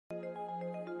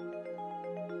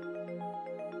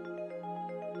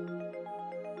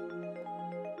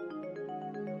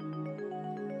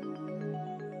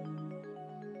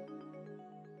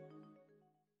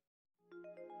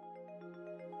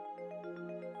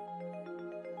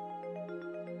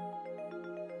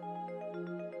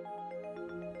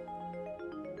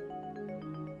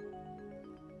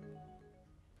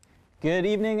Good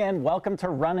evening and welcome to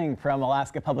Running from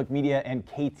Alaska Public Media and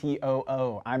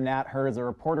KTOO. I'm Nat Herz, a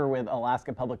reporter with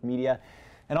Alaska Public Media,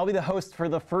 and I'll be the host for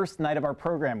the first night of our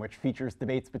program, which features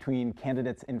debates between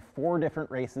candidates in 4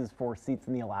 different races for seats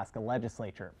in the Alaska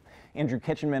legislature. Andrew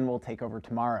Kitchenman will take over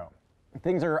tomorrow.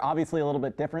 Things are obviously a little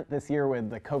bit different this year with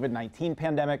the COVID-19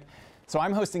 pandemic, so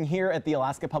I'm hosting here at the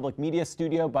Alaska Public Media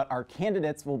studio, but our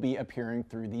candidates will be appearing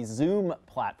through the Zoom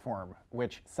platform,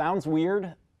 which sounds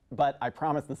weird, but I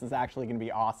promise this is actually going to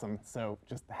be awesome, so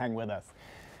just hang with us.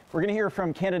 We're going to hear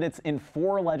from candidates in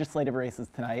 4 legislative races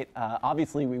tonight.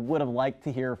 Obviously, we would have liked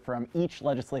to hear from each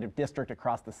legislative district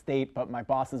across the state, but my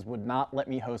bosses would not let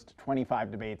me host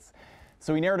 25 debates.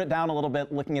 So we narrowed it down a little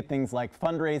bit, looking at things like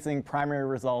fundraising, primary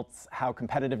results, how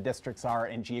competitive districts are,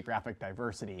 and geographic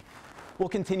diversity. We'll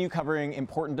continue covering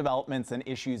important developments and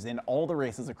issues in all the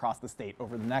races across the state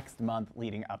over the next month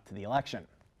leading up to the election.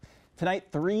 Tonight,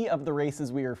 3 of the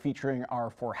races we are featuring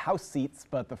are for House seats,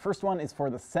 but the first one is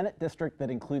for the Senate district that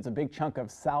includes a big chunk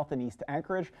of South and East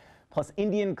Anchorage, plus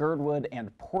Indian, Girdwood,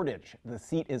 and Portage. The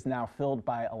seat is now filled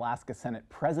by Alaska Senate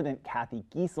President Kathy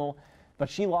Giessel, but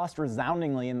she lost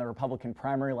resoundingly in the Republican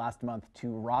primary last month to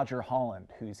Roger Holland,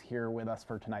 who's here with us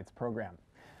for tonight's program.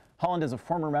 Holland is a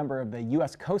former member of the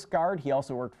U.S. Coast Guard. He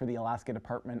also worked for the Alaska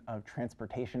Department of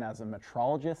Transportation as a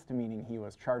metrologist, meaning he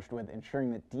was charged with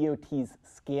ensuring that DOT's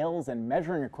scales and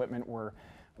measuring equipment were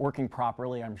working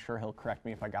properly. I'm sure he'll correct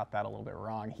me if I got that a little bit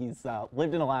wrong. He's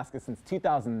lived in Alaska since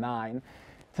 2009.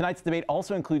 Tonight's debate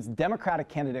also includes Democratic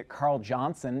candidate Carl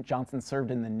Johnson. Johnson served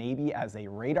in the Navy as a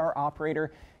radar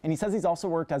operator, and he says he's also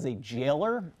worked as a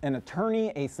jailer, an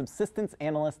attorney, a subsistence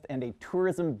analyst, and a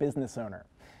tourism business owner.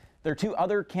 There are 2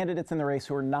 other candidates in the race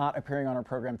who are not appearing on our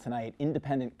program tonight,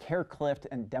 independent Kerr Clift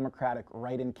and Democratic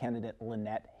write-in candidate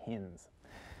Lynette Hinz.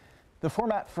 The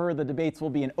format for the debates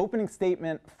will be an opening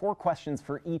statement, 4 questions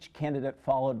for each candidate,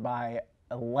 followed by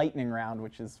a lightning round,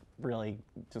 which is really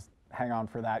just hang on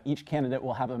for that. Each candidate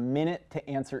will have a minute to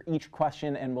answer each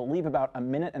question, and we'll leave about a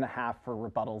minute and a half for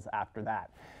rebuttals after that.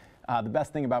 The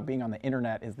best thing about being on the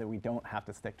internet is that we don't have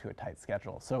to stick to a tight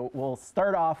schedule. So we'll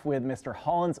start off with Mr.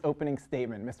 Holland's opening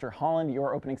statement. Mr. Holland,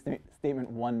 your opening statement,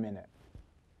 1 minute.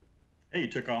 Hey, you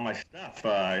took all my stuff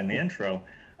in the intro.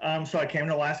 So I came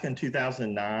to Alaska in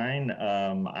 2009.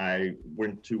 I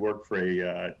went to work for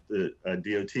a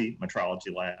DOT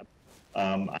metrology lab.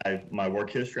 My work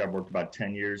history, I've worked about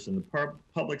 10 years in the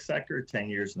public sector, 10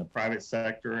 years in the private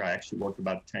sector. I actually worked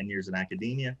about 10 years in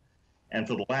academia. And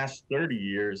for the last 30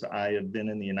 years, I have been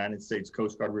in the United States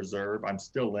Coast Guard Reserve. I'm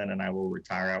still in, and I will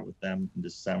retire out with them in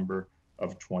December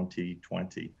of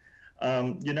 2020.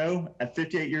 You know, at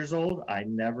 58 years old, I've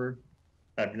never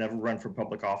run for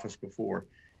public office before.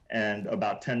 And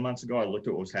about 10 months ago, I looked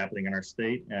at what was happening in our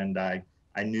state, and I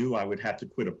knew I would have to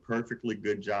quit a perfectly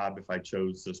good job if I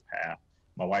chose this path.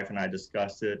 My wife and I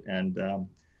discussed it, and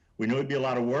we knew it'd be a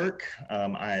lot of work.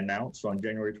 I announced on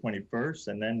January 21st,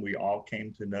 and then we all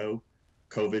came to know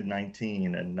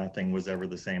COVID-19, and nothing was ever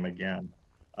the same again.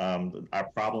 Our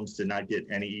problems did not get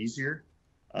any easier,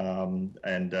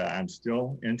 and I'm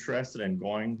still interested in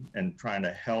going and trying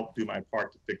to help do my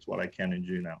part to fix what I can in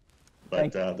Juneau.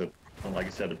 But like I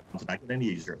said, it's not getting any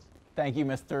easier. Thank you,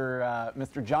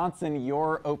 Mr. Johnson.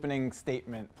 Your opening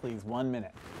statement, please, 1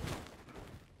 minute.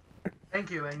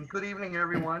 Thank you, and good evening,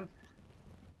 everyone.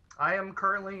 I am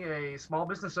currently a small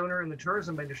business owner in the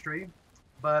tourism industry.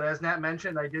 But as Nat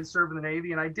mentioned, I did serve in the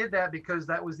Navy, and I did that because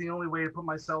that was the only way to put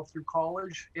myself through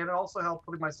college, and it also helped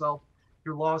putting myself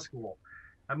through law school.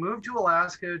 I moved to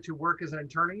Alaska to work as an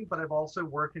attorney, but I've also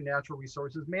worked in natural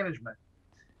resources management.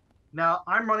 Now,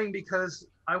 I'm running because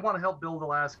I want to help build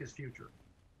Alaska's future.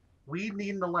 We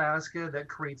need an Alaska that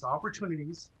creates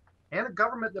opportunities and a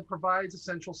government that provides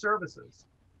essential services.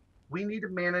 We need to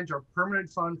manage our permanent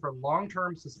fund for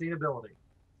long-term sustainability.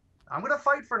 I'm going to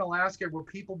fight for an Alaska where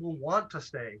people will want to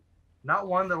stay, not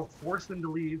one that will force them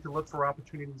to leave to look for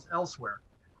opportunities elsewhere.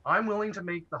 I'm willing to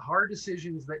make the hard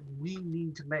decisions that we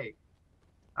need to make.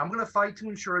 I'm going to fight to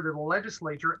ensure that the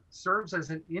legislature serves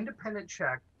as an independent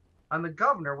check on the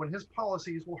governor when his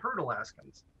policies will hurt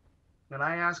Alaskans. And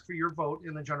I ask for your vote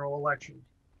in the general election.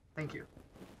 Thank you.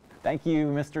 Thank you,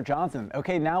 Mr. Johnson.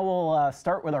 Okay, now we'll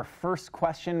start with our first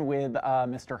question with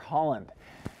Mr. Holland.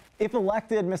 If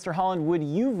elected, Mr. Holland, would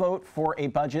you vote for a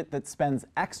budget that spends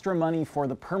extra money from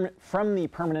the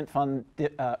permanent fund?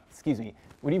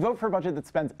 Would you vote for a budget that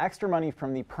spends extra money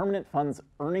from the permanent fund's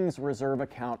earnings reserve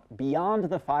account beyond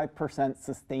the 5%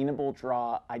 sustainable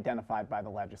draw identified by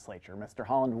the legislature? Mr.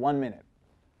 Holland, 1 minute.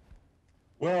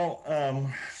 Well,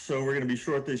 so we're going to be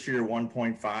short this year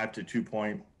 1.5 to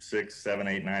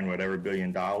 2.6789 whatever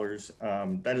billion dollars.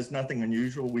 That is nothing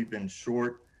unusual. We've been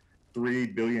short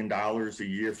 $3 billion a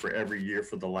year for every year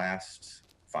for the last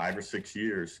 5 or 6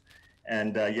 years.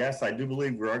 And yes, I do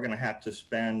believe we are going to have to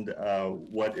spend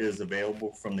what is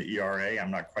available from the ERA.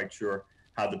 I'm not quite sure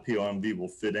how the POMV will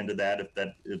fit into that,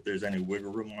 if there's any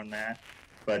wiggle room on that.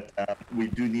 But we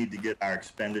do need to get our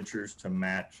expenditures to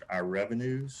match our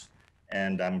revenues.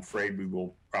 And I'm afraid we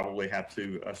will probably have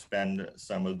to spend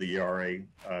some of the ERA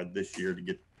this year to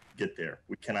get there.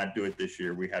 We cannot do it this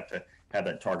year. We have to have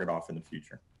that target off in the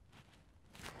future.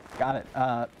 Got it.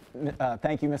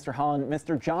 Thank you, Mr. Holland.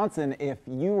 Mr. Johnson, if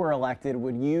you were elected,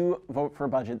 would you vote for a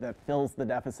budget that fills the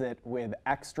deficit with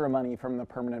extra money from the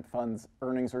permanent fund's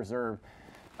earnings reserve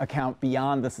account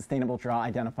beyond the sustainable draw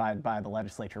identified by the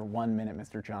legislature? 1 minute,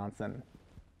 Mr. Johnson.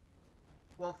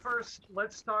 Well, first,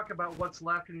 let's talk about what's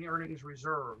left in the earnings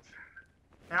reserve.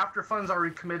 After funds are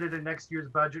recommitted in next year's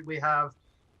budget, we have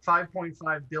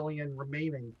 $5.5 billion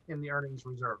remaining in the earnings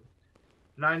reserve.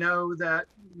 And I know that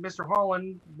Mr.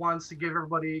 Holland wants to give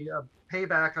everybody a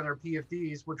payback on their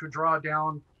PFDs, which would draw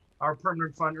down our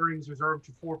permanent fund earnings reserve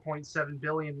to $4.7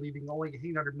 billion, leaving only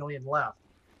 $800 million left.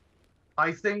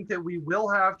 I think that we will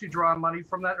have to draw money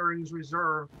from that earnings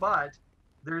reserve, but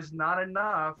there's not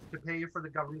enough to pay for the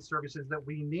government services that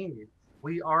we need.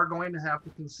 We are going to have to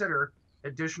consider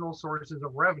additional sources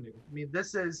of revenue. I mean,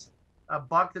 this is a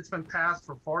buck that's been passed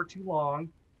for far too long.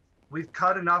 We've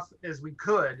cut enough as we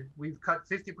could. We've cut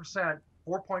 50%,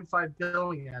 $4.5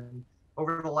 billion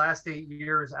over the last 8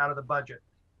 years out of the budget.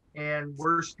 And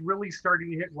we're really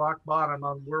starting to hit rock bottom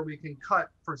on where we can cut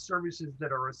for services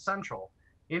that are essential: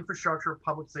 infrastructure,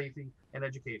 public safety, and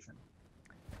education.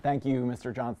 Thank you,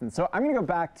 Mr. Johnson. So I'm going to go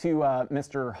back to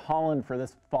Mr. Holland for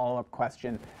this follow-up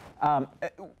question.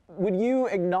 Would you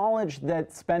acknowledge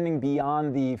that spending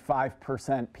beyond the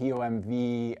 5%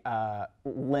 POMV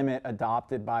limit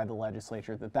adopted by the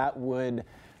legislature, that would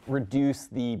reduce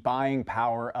the buying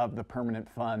power of the permanent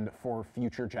fund for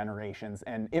future generations?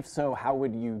 And if so, how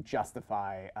would you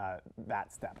justify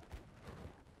that step?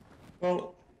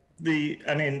 Well,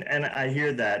 and I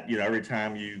hear that, every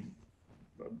time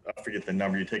I forget the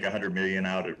number, you take 100 million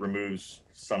out, it removes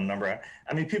some number.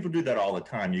 I mean, people do that all the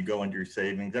time. You go into your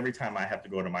savings. Every time I have to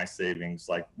go into my savings,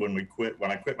 like when I quit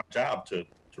my job to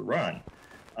run,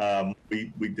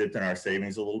 we dipped in our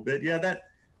savings a little bit. Yeah,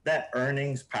 that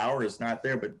earnings power is not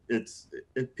there, but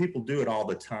people do it all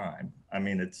the time. I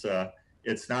mean, it's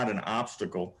not an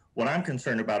obstacle. What I'm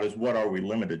concerned about is what are we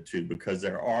limited to, because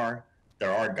there are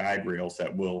guide rails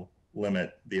that will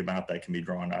limit the amount that can be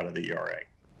drawn out of the ERA.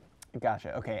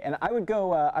 Gotcha. Okay, and I would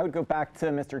go back to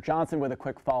Mr. Johnson with a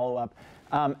quick follow-up.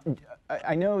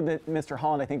 I know that Mr.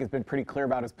 Holland, I think, has been pretty clear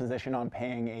about his position on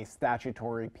paying a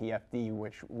statutory PFD,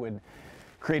 which would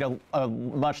create a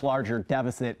much larger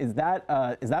deficit. Is that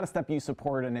a step you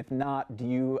support? And if not, do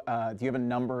you have a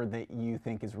number that you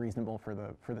think is reasonable for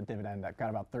the dividend? I've got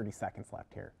about 30 seconds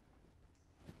left here.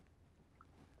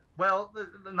 Well, the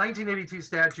 1982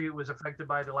 statute was affected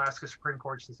by the Alaska Supreme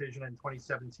Court's decision in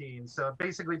 2017. So it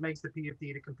basically makes the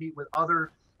PFD to compete with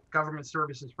other government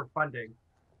services for funding.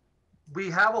 We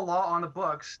have a law on the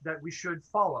books that we should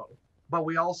follow, but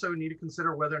we also need to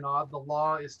consider whether or not the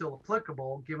law is still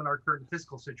applicable given our current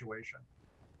fiscal situation.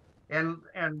 And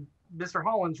Mr.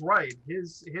 Holland's right.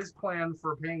 His plan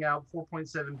for paying out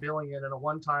 $4.7 billion in a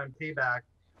one-time payback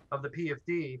of the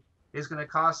PFD is going to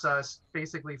cost us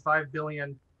basically $5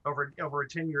 billion over a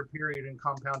 10-year period in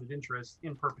compounded interest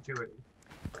in perpetuity.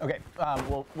 Okay,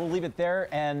 we'll leave it there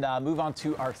and move on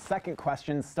to our second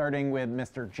question, starting with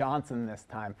Mr. Johnson this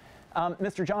time.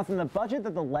 Mr. Johnson, the budget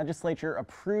that the legislature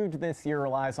approved this year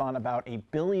relies on about $1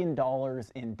 billion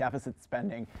in deficit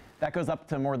spending. That goes up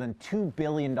to more than $2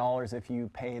 billion if you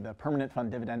pay the permanent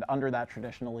fund dividend under that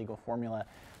traditional legal formula.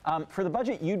 For the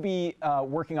budget you'd be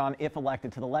working on if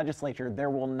elected to the legislature, there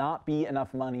will not be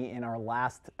enough money in our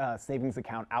last savings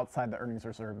account outside the earnings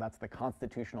reserve, that's the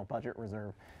constitutional budget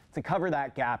reserve, to cover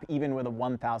that gap even with a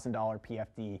 $1,000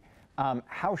 PFD.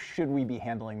 How should we be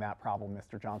handling that problem,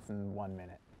 Mr. Johnson? 1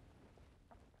 minute.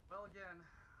 Well, again,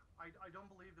 I don't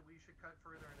believe that we should cut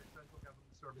further in essential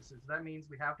government services. That means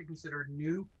we have to consider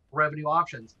new revenue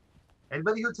options.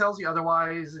 Anybody who tells you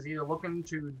otherwise is either looking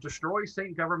to destroy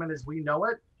state government as we know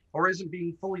it, or isn't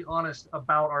being fully honest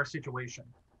about our situation.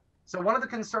 So one of the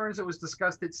concerns that was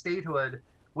discussed at statehood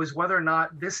was whether or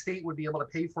not this state would be able to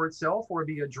pay for itself or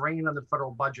be a drain on the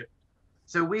federal budget.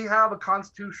 So we have a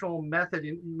constitutional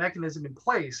mechanism in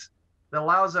place that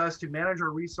allows us to manage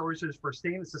our resources for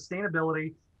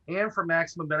sustainability and for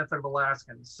maximum benefit of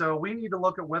Alaskans. So we need to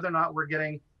look at whether or not we're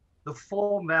getting the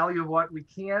full value of what we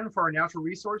can for our natural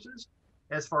resources,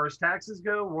 as far as taxes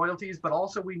go, royalties, but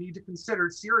also we need to consider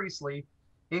seriously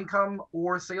income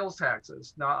or sales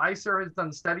taxes. Now, ICER has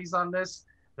done studies on this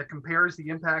that compares the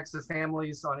impacts of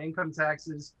families on income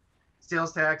taxes,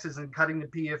 sales taxes, and cutting the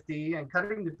PFD. And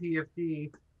cutting the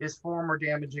PFD is far more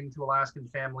damaging to Alaskan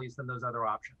families than those other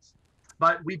options.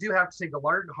 But we do have to take a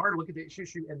hard look at this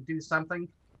issue and do something.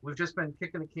 We've just been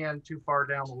kicking the can too far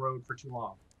down the road for too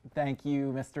long. Thank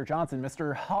you, Mr. Johnson.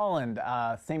 Mr. Holland,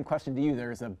 same question to you.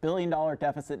 There's $1 billion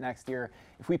deficit next year.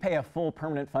 If we pay a full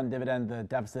permanent fund dividend, the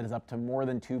deficit is up to more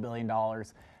than $2 billion.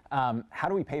 How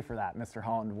do we pay for that, Mr.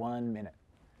 Holland? 1 minute.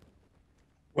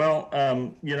 Well,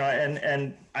 you know,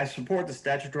 and I support the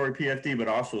statutory PFD, but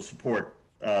also support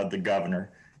the governor.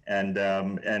 And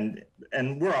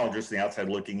we're all just the outside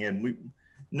looking in.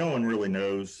 No one really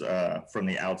knows from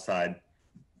the outside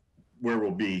where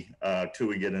we'll be till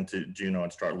we get into Juneau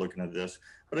and start looking at this.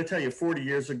 But I tell you, 40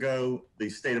 years ago, the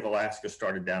state of Alaska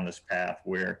started down this path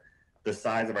where the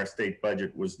size of our state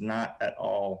budget was not at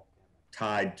all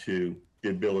tied to the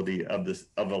ability of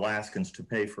Alaskans to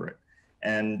pay for it.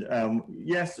 And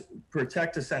yes,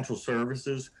 protect essential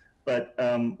services, but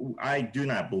I do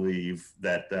not believe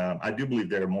that, I do believe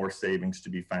there are more savings to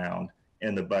be found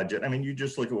in the budget. I mean, you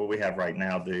just look at what we have right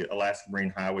now, the Alaska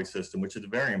Marine Highway System, which is a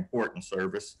very important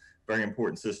service, very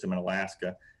important system in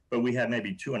Alaska, but we have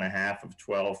maybe 2.5 of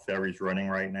 12 ferries running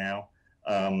right now.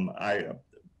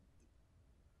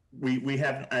 We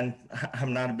haven't, and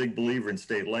I'm not a big believer in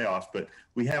state layoffs, but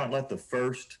we haven't let the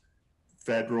first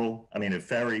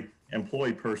ferry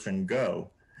employed person go.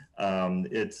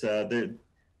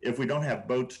 If we don't have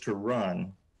boats to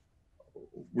run,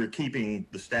 we're keeping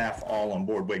the staff all on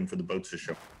board waiting for the boats to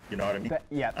show. You know what I mean?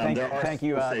 Thank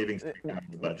you. Savings in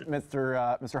the budget.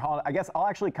 Mr. Holland, I guess I'll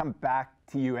actually come back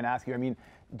to you and ask you, I mean,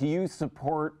 do you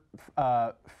support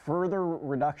further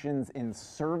reductions in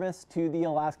service to the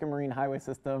Alaska Marine Highway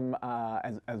System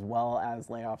as well as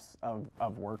layoffs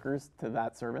of workers to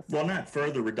that service? Well, not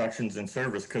further reductions in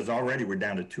service, because already we're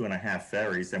down to 2.5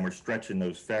 ferries and we're stretching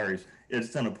those ferries.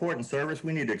 It's an important service.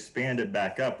 We need to expand it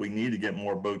back up. We need to get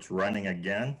more boats running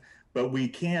again, but we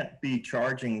can't be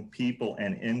charging people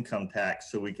an income tax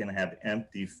so we can have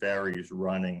empty ferries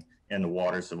running in the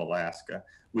waters of Alaska.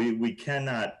 We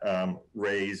cannot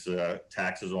raise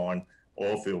taxes on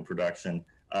oil field production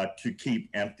to keep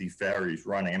empty ferries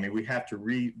running. I mean, we have to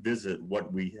revisit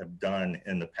what we have done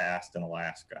in the past in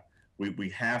Alaska. We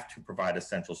have to provide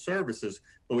essential services,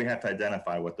 but we have to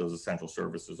identify what those essential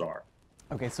services are.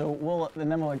 Okay, so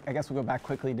I guess we'll go back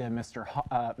quickly to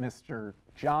Mr.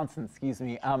 Johnson, excuse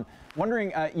me.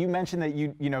 Wondering, you mentioned that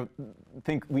you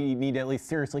think we need to at least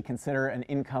seriously consider an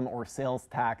income or sales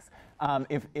tax.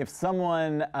 If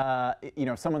someone,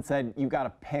 someone said you've got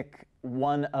to pick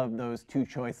one of those two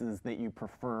choices that you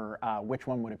prefer, which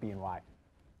one would it be and why?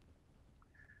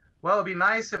 Well, it'd be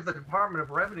nice if the Department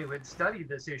of Revenue had studied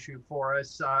this issue for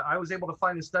us. I was able to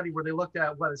find a study where they looked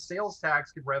at what a sales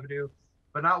tax could revenue,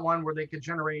 but not one where they could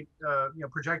generate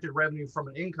projected revenue from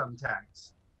an income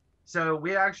tax. So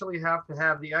we actually have to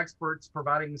have the experts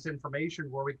providing this information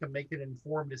where we can make an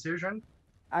informed decision.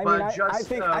 I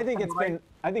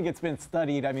think it's been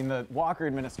studied. I mean, the Walker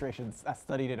administration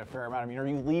studied it a fair amount. I mean, are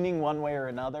you leaning one way or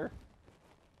another?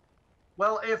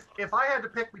 Well, if I had to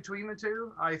pick between the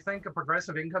two, I think a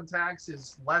progressive income tax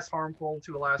is less harmful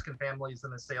to Alaskan families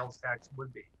than a sales tax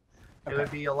would be. Okay. It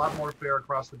would be a lot more fair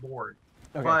across the board.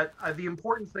 Okay. But the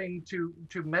important thing to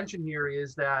mention here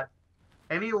is that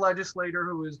any legislator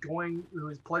who is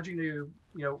pledging to,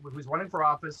 who's running for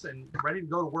office and ready to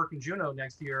go to work in Juneau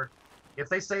next year, if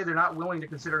they say they're not willing to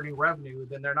consider new revenue,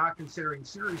 then they're not considering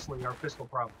seriously our fiscal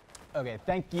problem. Okay,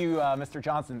 thank you, Mr.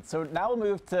 Johnson. So now we'll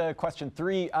move to question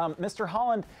 3. Mr.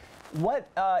 Holland, what,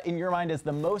 in your mind, is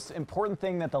the most important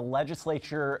thing that the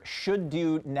legislature should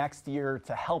do next year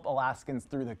to help Alaskans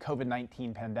through the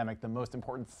COVID-19 pandemic? The most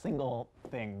important single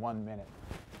thing, 1 minute.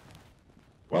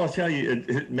 Well, I'll tell you,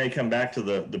 it may come back to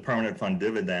the permanent fund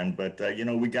dividend, but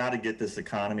we got to get this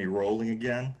economy rolling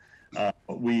again.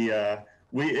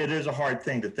 It is a hard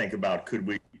thing to think about. Could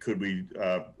we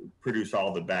produce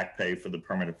all the back pay for the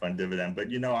permanent fund dividend? But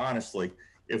honestly,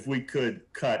 if we could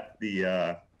cut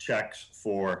the checks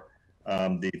for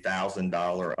the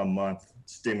 $1,000 a month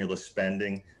stimulus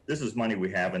spending, this is money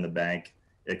we have in the bank.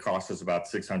 It costs us about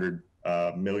 $600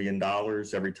 million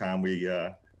every time we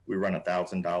run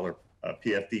 $1,000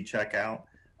 PFD check out.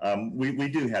 We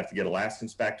do have to get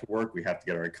Alaskans back to work. We have to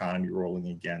get our economy rolling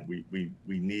again. We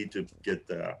need to get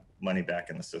the money back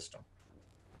in the system.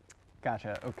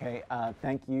 Gotcha. Okay.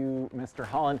 Thank you, Mr.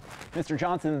 Holland. Mr.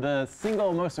 Johnson, the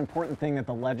single most important thing that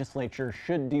the legislature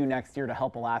should do next year to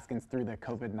help Alaskans through the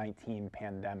COVID-19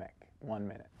 pandemic. 1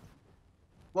 minute.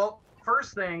 Well,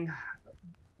 first thing,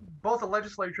 both the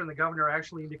legislature and the governor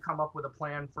actually need to come up with a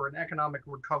plan for an economic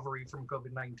recovery from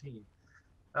COVID-19.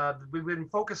 We've been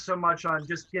focused so much on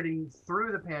just getting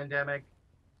through the pandemic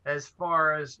as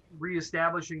far as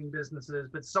reestablishing businesses,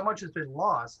 but so much has been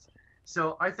lost.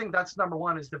 So I think that's number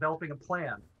one, is developing a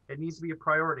plan. It needs to be a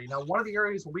priority. Now, one of the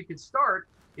areas where we could start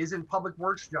is in public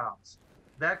works jobs.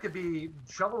 That could be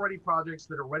shovel-ready projects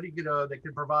that are ready to go, that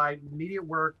can provide immediate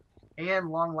work and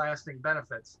long-lasting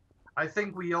benefits. I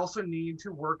think we also need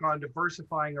to work on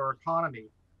diversifying our economy,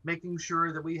 making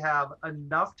sure that we have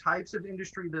enough types of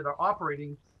industry that are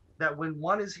operating that when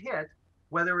one is hit,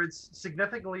 whether it's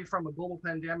significantly from a global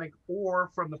pandemic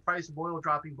or from the price of oil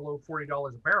dropping below $40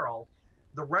 a barrel,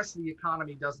 the rest of the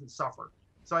economy doesn't suffer.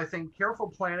 So I think careful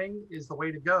planning is the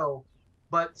way to go,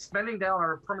 but spending down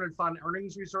our permanent fund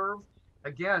earnings reserve,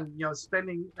 again,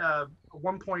 spending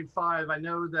 1.5, I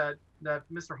know that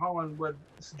Mr. Holland would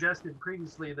suggested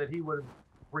previously that he would have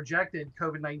rejected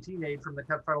COVID-19 aid from the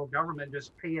federal government,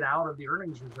 just pay it out of the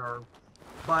earnings reserve.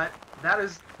 But that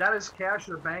is cash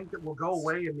in a bank that will go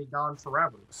away and be gone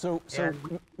forever. So it's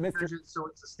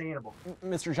sustainable.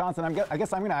 Mr. Johnson, I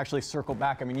guess I'm going to actually circle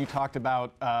back. I mean, you talked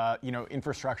about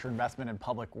infrastructure investment and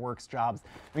public works jobs.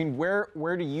 I mean,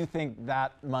 where do you think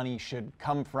that money should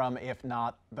come from, if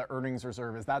not the earnings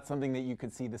reserve? Is that something that you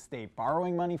could see the state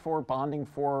borrowing money for, bonding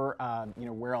for?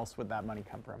 Where else would that money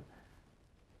come from?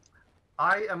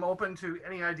 I am open to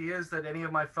any ideas that any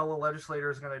of my fellow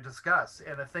legislators are going to discuss.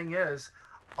 And the thing is,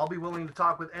 I'll be willing to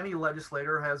talk with any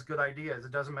legislator who has good ideas.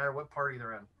 It doesn't matter what party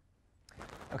they're in.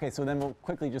 Okay, so then we'll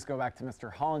quickly just go back to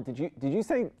Mr. Holland. Did you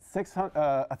say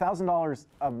 $1,000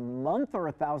 a month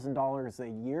or $1,000 a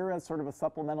year as sort of a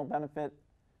supplemental benefit?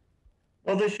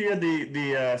 Well, this year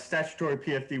the statutory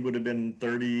PFD would have been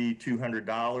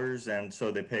 $3,200, and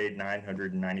so they paid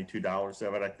 $992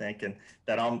 of it, I think. And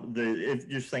that if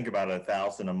you just think about it,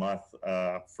 $1,000 a month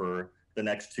for the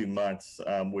next 2 months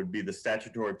would be the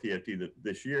statutory PFD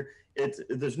this year.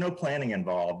 There's no planning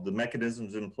involved. The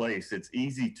mechanism's in place. It's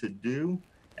easy to do,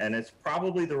 and it's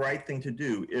probably the right thing to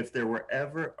do. If there were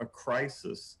ever a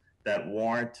crisis that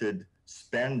warranted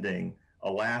spending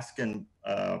Alaskan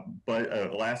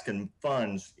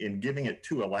funds in giving it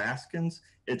to Alaskans,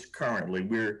 it's currently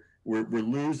we're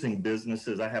losing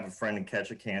businesses. I have a friend in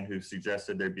Ketchikan who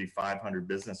suggested there'd be 500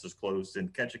 businesses closed in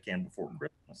Ketchikan before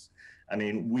Christmas. I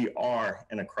mean, we are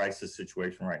in a crisis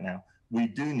situation right now. We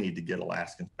do need to get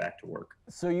Alaskans back to work.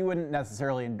 So you wouldn't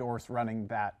necessarily endorse running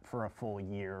that for a full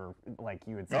year, like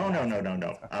you would say? No.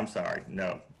 Okay. I'm sorry.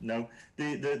 No.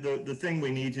 The thing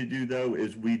we need to do, though,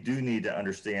 is we do need to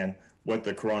understand what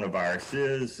the coronavirus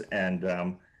is and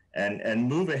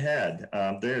move ahead.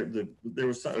 There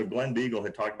was Glenn Beagle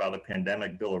had talked about a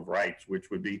pandemic bill of rights, which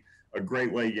would be a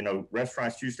great way.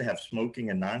 Restaurants used to have smoking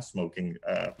and non-smoking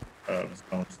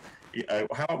zones.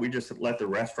 How about we just let the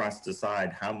restaurants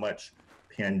decide how much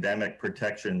pandemic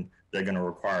protection they're going to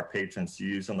require patrons to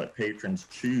use, and let patrons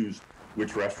choose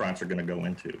which restaurants are going to go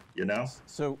into,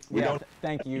 So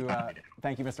thank you,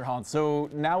 Mr. Holland. So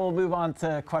now we'll move on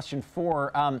to question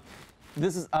 4.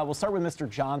 We'll start with Mr.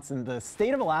 Johnson. The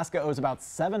state of Alaska owes about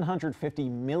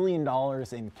 $750 million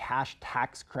in cash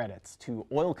tax credits to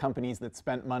oil companies that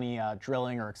spent money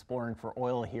drilling or exploring for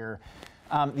oil here.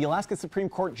 The Alaska Supreme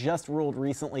Court just ruled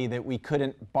recently that we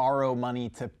couldn't borrow money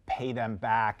to pay them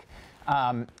back.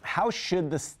 How should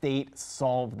the state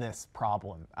solve this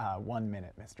problem? 1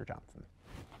 minute, Mr. Johnson.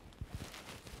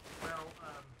 Well,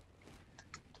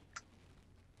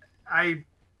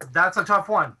 that's a tough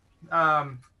one.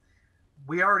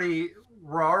 We're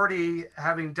already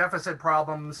having deficit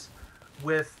problems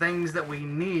with things that we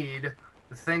need,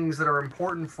 things that are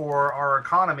important for our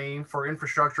economy, for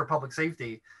infrastructure, public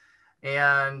safety.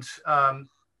 And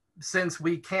since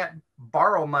we can't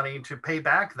borrow money to pay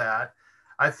back that,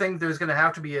 I think there's going to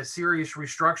have to be a serious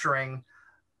restructuring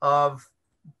of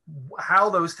how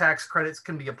those tax credits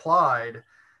can be applied.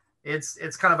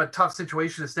 It's kind of a tough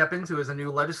situation to step into as a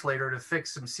new legislator to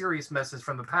fix some serious messes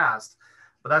from the past.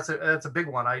 But that's a big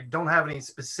one. I don't have any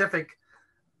specific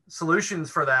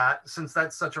solutions for that, since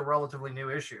that's such a relatively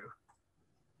new issue.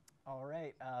 All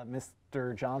right,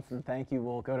 Mr. Johnson, thank you.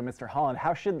 We'll go to Mr. Holland.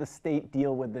 How should the state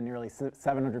deal with the nearly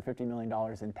 $750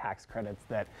 million in tax credits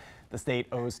that the state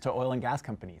owes to oil and gas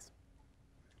companies?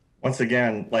 Once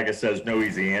again, like I said, there's no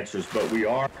easy answers, but we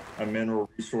are a mineral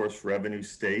resource revenue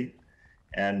state,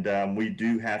 and we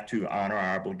do have to honor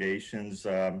our obligations.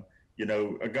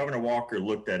 Governor Walker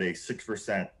looked at a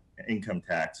 6% income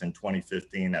tax in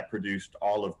 2015 that produced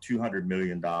all of $200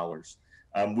 million.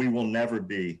 We will never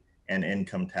be an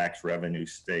income tax revenue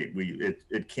state.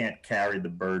 It can't carry the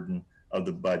burden of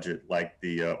the budget like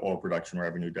the oil production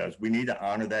revenue does. We need to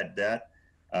honor that debt.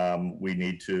 We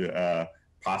need to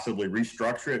possibly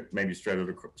restructure it, maybe spread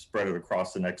it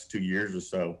across the next 2 years or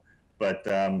so. But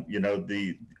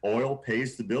the oil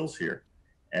pays the bills here,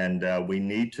 and we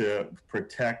need to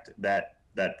protect that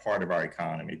part of our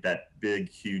economy, that big,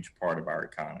 huge part of our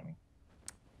economy.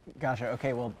 Gotcha.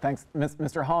 Okay. Well, thanks,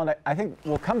 Mr. Holland. I think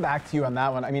we'll come back to you on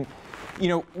that one. I mean,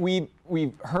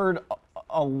 we've heard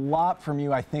a lot from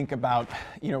you, I think, about,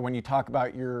 when you talk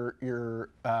about your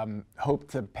hope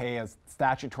to pay as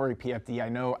statutory PFD.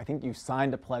 I think you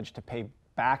signed a pledge to pay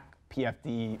back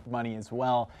PFD money as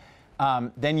well.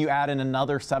 Then you add in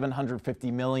another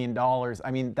 $750 million.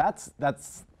 I mean,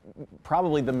 that's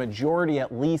probably the majority,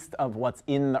 at least, of what's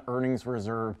in the earnings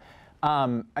reserve.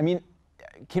 I mean,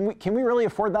 can we really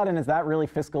afford that? And is that really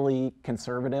fiscally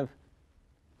conservative?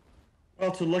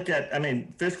 Well,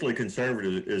 fiscally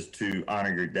conservative is to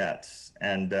honor your debts.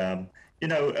 And, a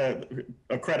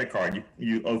credit card,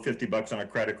 you owe $50 on a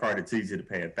credit card, it's easy to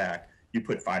pay it back. You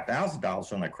put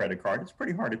 $5,000 on that credit card, it's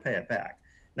pretty hard to pay it back.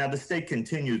 Now, the state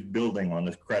continues building on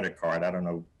this credit card. I don't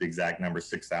know the exact number,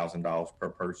 $6,000 per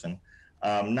person.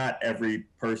 Not every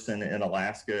person in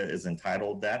Alaska is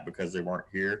entitled to that because they weren't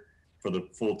here for the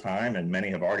full time, and many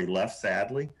have already left,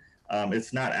 sadly.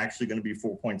 It's not actually going to be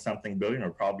 4-point-something billion, or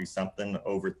probably something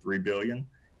over 3 billion.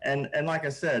 And like I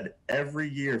said, every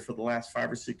year for the last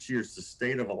 5 or 6 years, the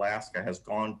state of Alaska has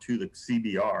gone to the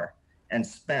CBR and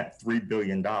spent $3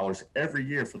 billion every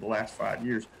year for the last 5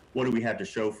 years. What do we have to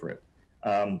show for it?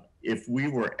 If we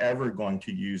were ever going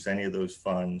to use any of those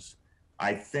funds,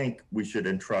 I think we should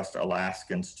entrust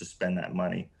Alaskans to spend that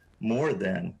money more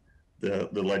than the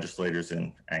legislators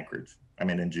in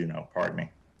Juneau, pardon me.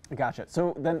 Gotcha.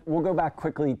 So then we'll go back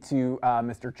quickly to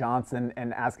Mr. Johnson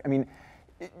and ask, I mean,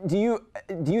 do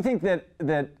you think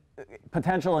that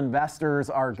potential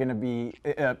investors are going to be,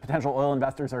 potential oil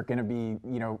investors are going to be,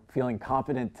 feeling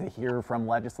confident to hear from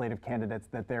legislative candidates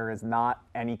that there is not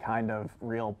any kind of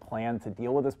real plan to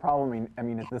deal with this problem? I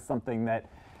mean, is this something that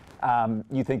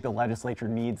you think the legislature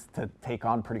needs to take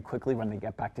on pretty quickly when they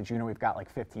get back to Juneau? We've got like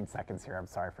 15 seconds here. I'm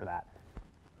sorry for that.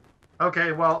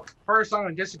 Okay, well, first I'm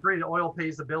going to disagree that oil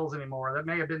pays the bills anymore. That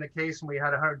may have been the case when we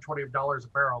had $120 a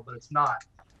barrel, but it's not.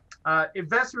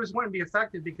 Investors wouldn't be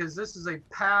affected because this is a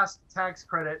past tax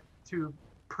credit to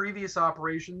previous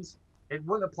operations. It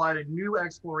wouldn't apply to new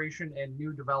exploration and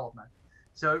new development.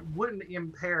 So it wouldn't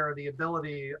impair the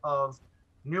ability of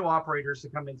new operators to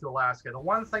come into Alaska. The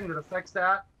one thing that affects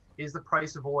that is the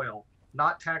price of oil,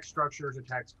 not tax structures or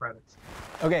tax credits.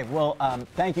 Okay, well,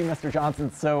 thank you, Mr.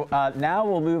 Johnson. So now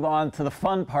we'll move on to the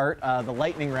fun part, the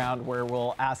lightning round, where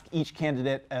we'll ask each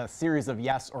candidate a series of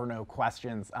yes or no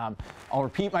questions. I'll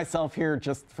repeat myself here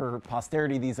just for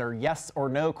posterity. These are yes or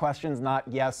no questions, not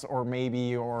yes or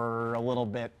maybe or a little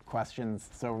bit questions.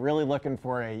 So really looking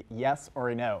for a yes or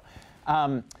a no.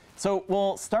 So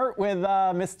we'll start with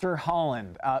Mr.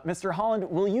 Holland. Mr. Holland,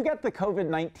 will you get the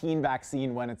COVID-19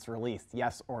 vaccine when it's released,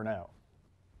 yes or no?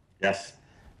 Yes.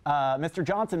 Mr.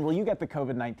 Johnson, will you get the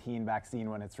COVID-19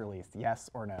 vaccine when it's released, yes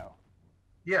or no?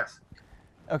 Yes.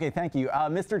 Okay, thank you.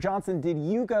 Mr. Johnson, did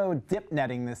you go dip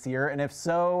netting this year? And if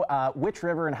so, which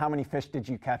river and how many fish did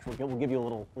you catch? We'll give you a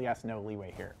little yes-no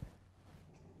leeway here.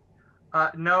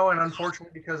 No, and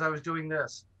unfortunately, because I was doing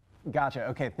this. Gotcha.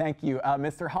 Okay, thank you.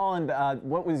 Mr. Holland,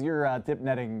 what was your dip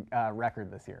netting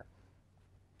record this year?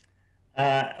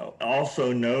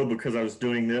 Also no, because I was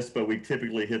doing this, but we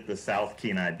typically hit the South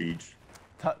Kenai beach.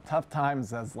 Tough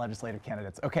times as legislative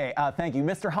candidates. Okay, thank you.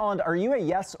 Mr. Holland, are you a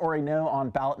yes or a no on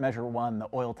ballot measure 1, the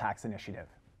oil tax initiative?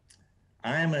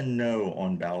 I am a no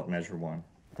on ballot measure 1.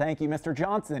 Thank you. Mr.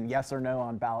 Johnson, yes or no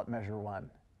on ballot measure 1?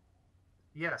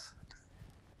 Yes.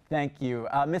 Thank you.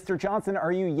 Mr. Johnson,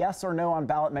 are you yes or no on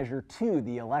ballot measure 2,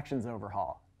 the elections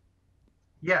overhaul?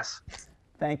 Yes.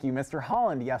 Thank you. Mr.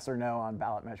 Holland, yes or no on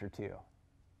ballot measure 2?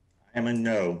 I am a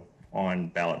no on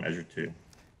ballot measure 2.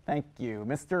 Thank you.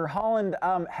 Mr. Holland,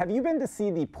 have you been to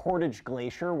see the Portage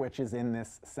Glacier, which is in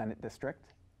this Senate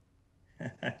district?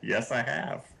 Yes, I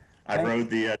have. I rode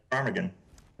the ptarmigan.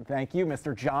 Thank you.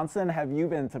 Mr. Johnson, have you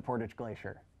been to Portage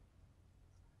Glacier?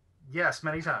 Yes,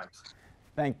 many times.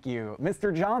 Thank you.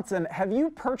 Mr. Johnson, have you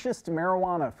purchased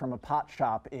marijuana from a pot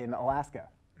shop in Alaska?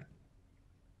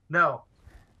 No.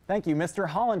 Thank you. Mr.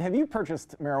 Holland, have you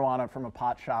purchased marijuana from a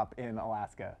pot shop in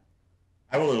Alaska?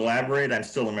 I will elaborate. I'm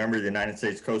still a member of the United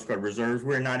States Coast Guard Reserves.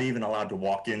 We're not even allowed to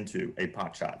walk into a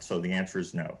pot shop, so the answer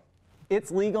is no.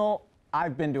 It's legal.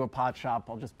 I've been to a pot shop.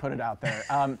 I'll just put it out there.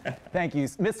 Thank you.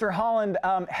 Mr. Holland,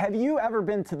 have you ever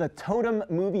been to the Totem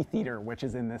movie theater, which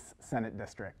is in this Senate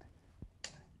district?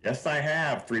 Yes, I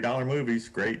have. $3 movies.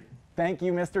 Great. Thank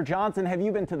you. Mr. Johnson, have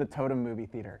you been to the Totem movie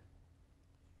theater?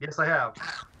 Yes, I have.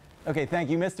 Okay, thank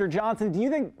you. Mr. Johnson, do you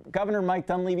think Governor Mike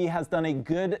Dunleavy has done a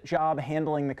good job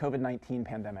handling the COVID-19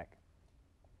 pandemic?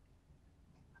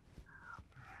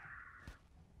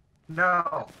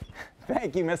 No.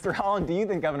 Thank you. Mr. Holland, do you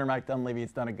think Governor Mike Dunleavy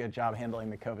has done a good job handling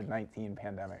the COVID-19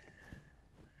 pandemic?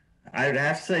 I would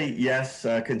have to say yes,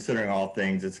 considering all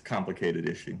things. It's a complicated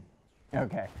issue.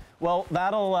 Okay. Well,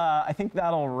 I think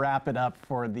that'll wrap it up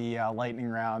for the lightning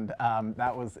round.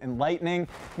 That was enlightening.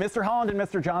 Mr. Holland and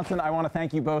Mr. Johnson, I want to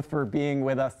thank you both for being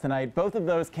with us tonight. Both of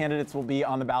those candidates will be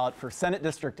on the ballot for Senate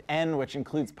District N, which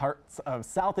includes parts of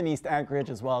South and East Anchorage,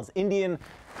 as well as Indian,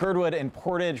 Girdwood, and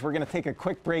Portage. We're going to take a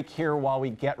quick break here while we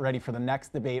get ready for the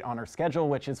next debate on our schedule,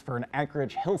 which is for an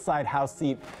Anchorage Hillside House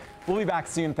seat. We'll be back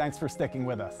soon. Thanks for sticking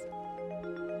with us.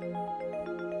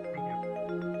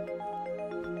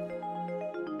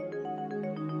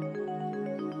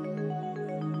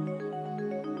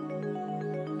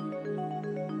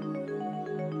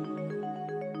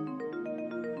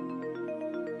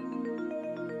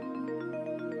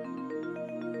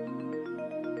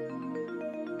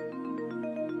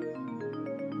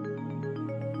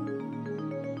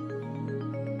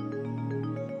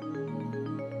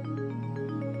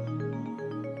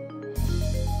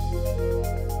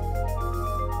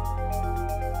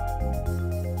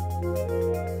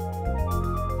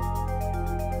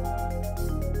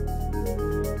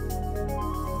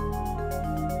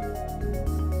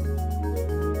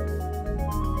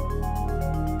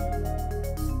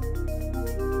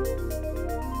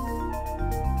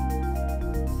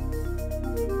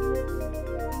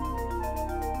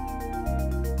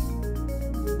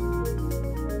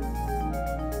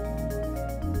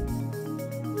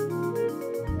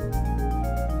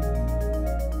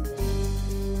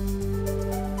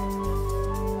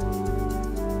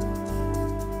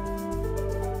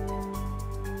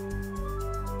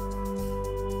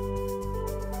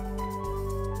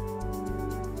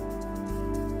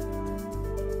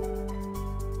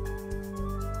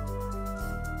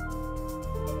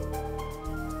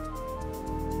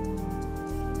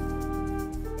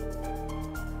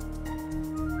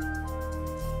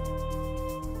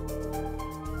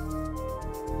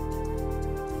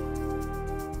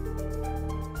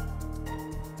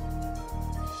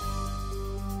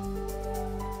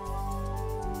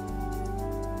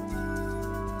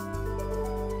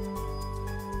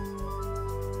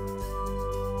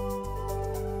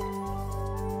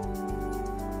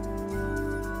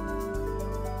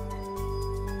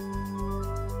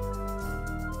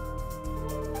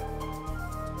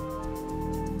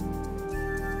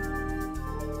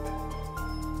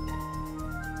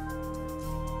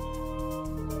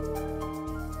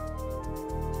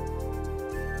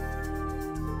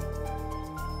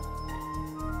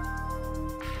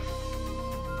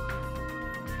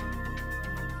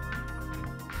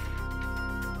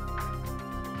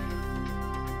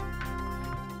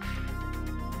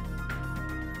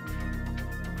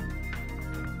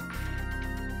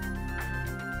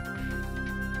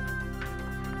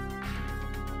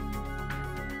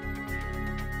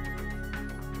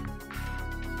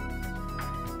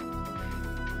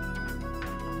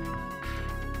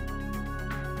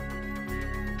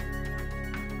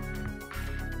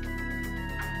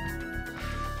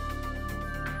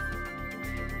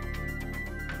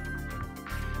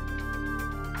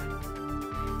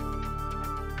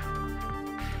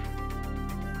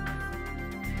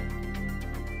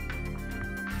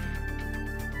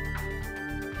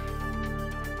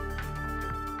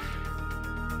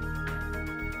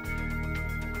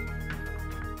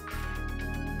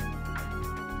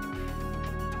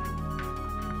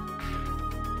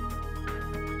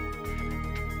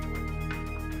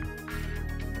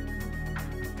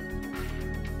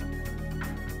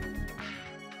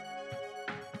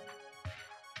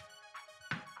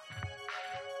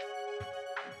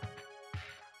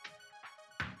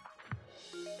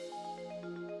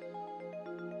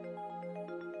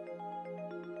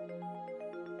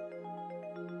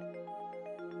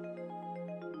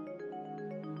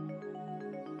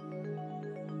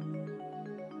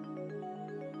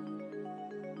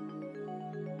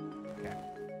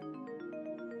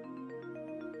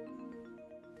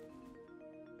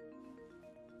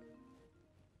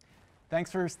 Thanks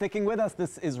for sticking with us.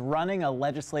 This is Running, a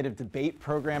legislative debate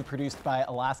program produced by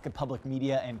Alaska Public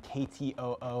Media and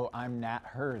KTOO. I'm Nat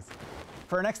Herz.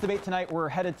 For our next debate tonight, we're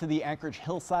headed to the Anchorage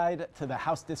Hillside, to the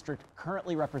House district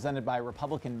currently represented by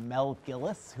Republican Mel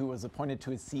Gillis, who was appointed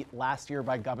to his seat last year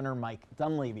by Governor Mike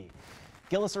Dunleavy.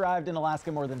 Gillis arrived in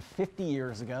Alaska more than 50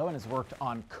 years ago and has worked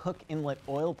on Cook Inlet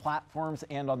oil platforms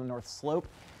and on the North Slope.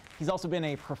 He's also been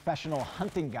a professional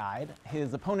hunting guide.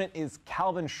 His opponent is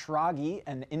Calvin Schrage,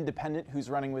 an independent who's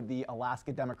running with the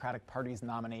Alaska Democratic Party's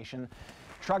nomination.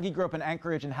 Schrage grew up in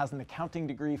Anchorage and has an accounting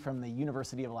degree from the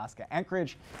University of Alaska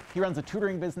Anchorage. He runs a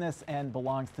tutoring business and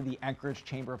belongs to the Anchorage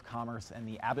Chamber of Commerce and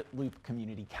the Abbott Loop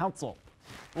Community Council.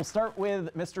 We'll start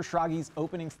with Mr. Schrage's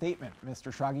opening statement.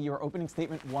 Mr. Schrage, your opening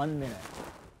statement, 1 minute.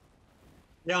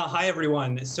 Yeah, hi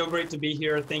everyone. It's so great to be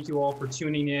here. Thank you all for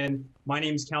tuning in. My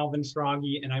name is Calvin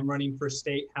Schrage, and I'm running for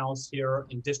State House here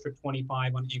in District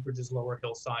 25 on Anchorage's Lower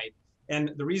Hillside.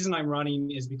 And the reason I'm running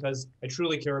is because I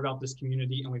truly care about this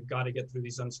community, and we've got to get through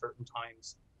these uncertain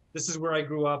times. This is where I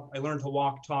grew up. I learned to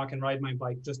walk, talk, and ride my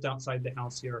bike just outside the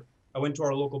house here. I went to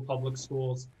our local public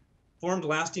schools, formed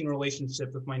lasting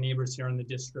relationships with my neighbors here in the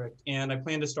district, and I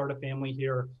plan to start a family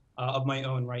here of my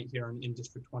own right here in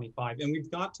District 25. And we've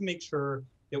got to make sure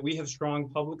that we have strong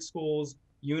public schools,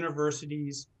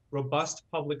 universities, robust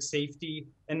public safety,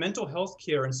 and mental health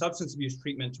care and substance abuse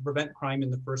treatment to prevent crime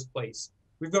in the first place.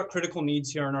 We've got critical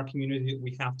needs here in our community that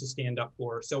we have to stand up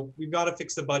for. So we've got to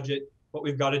fix the budget, but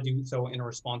we've got to do so in a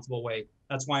responsible way.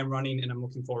 That's why I'm running, and I'm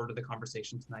looking forward to the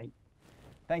conversation tonight.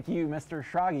 Thank you, Mr.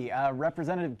 Schrage.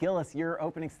 Representative Gillis, your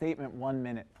opening statement, 1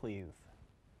 minute, please.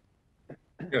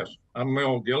 Yes, I'm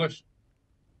Mel Gillis.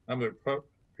 I'm a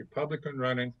Republican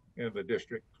running in the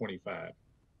District 25.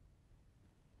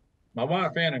 My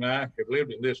wife Ann and I have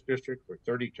lived in this district for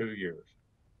 32 years.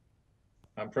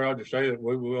 I'm proud to say that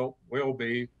we will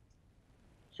be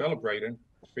celebrating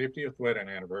the 50th wedding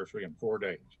anniversary in 4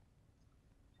 days.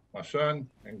 My son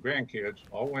and grandkids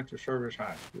all went to Service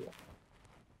High School.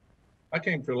 I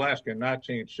came to Alaska in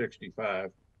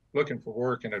 1965 looking for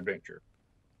work and adventure,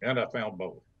 and I found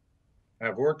both.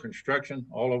 I've worked construction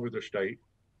all over the state,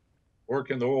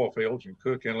 worked in the oil fields in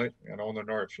Cook Inlet and on the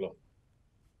North Slope.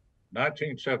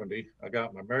 1970, I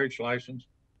got my marriage license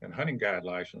and hunting guide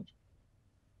license.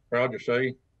 Proud to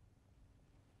say,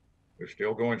 we're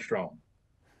still going strong.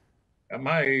 At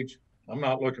my age, I'm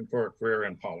not looking for a career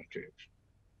in politics.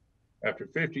 After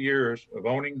 50 years of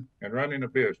owning and running a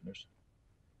business,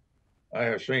 I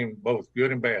have seen both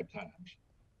good and bad times.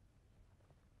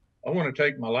 I want to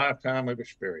take my lifetime of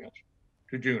experience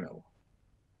to Juneau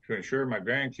to ensure my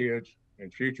grandkids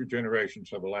and future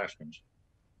generations of Alaskans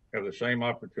have the same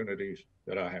opportunities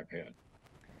that I have had.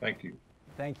 Thank you.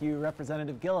 Thank you,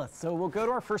 Representative Gillis. So we'll go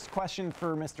to our first question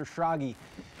for Mr. Schrage.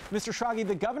 Mr. Schrage,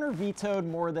 the governor vetoed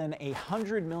more than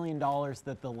 $100 million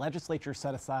that the legislature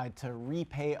set aside to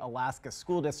repay Alaska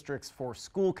school districts for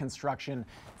school construction.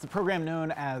 It's a program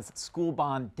known as school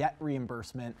bond debt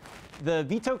reimbursement. The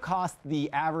veto cost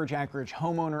the average Anchorage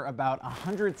homeowner about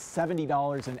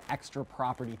 $170 in extra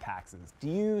property taxes. Do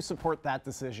you support that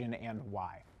decision, and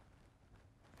why?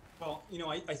 Well, you know,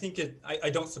 I think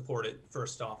I don't support it,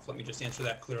 first off. Let me just answer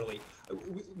that clearly.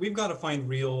 We've got to find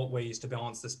real ways to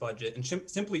balance this budget, and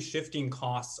simply shifting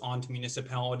costs onto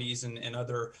municipalities and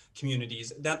other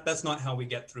communities, that's not how we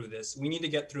get through this. We need to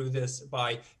get through this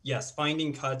by, yes,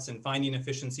 finding cuts and finding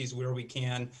efficiencies where we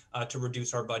can to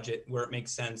reduce our budget where it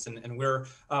makes sense and where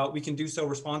we can do so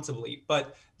responsibly.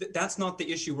 But that's not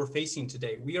the issue we're facing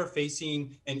today. We are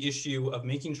facing an issue of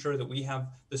making sure that we have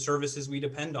the services we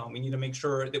depend on. We need to make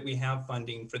sure that we have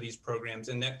funding for these programs,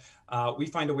 and that we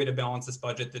find a way to balance this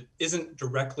budget that isn't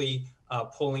directly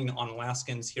pulling on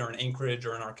Alaskans here in Anchorage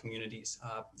or in our communities.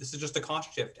 This is just a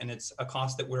cost shift, and it's a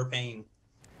cost that we're paying.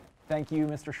 Thank you,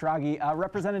 Mr. Schrage.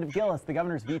 Representative Gillis, the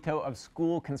governor's veto of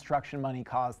school construction money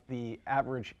caused the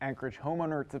average Anchorage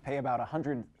homeowner to pay about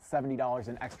 $170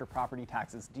 in extra property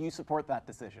taxes. Do you support that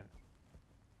decision?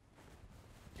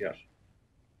 Yes.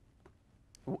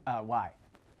 Why?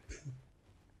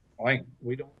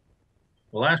 We don't.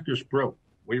 Alaska's broke.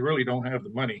 We really don't have the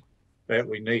money that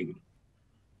we need.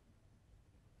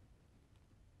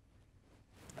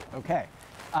 Okay.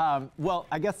 Well,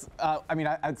 I guess, I mean,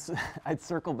 I'd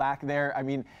circle back there. I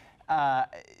mean,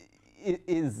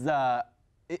 is I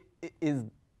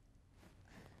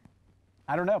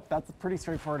don't know. That's a pretty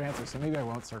straightforward answer, so maybe I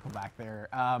won't circle back there.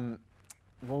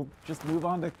 We'll just move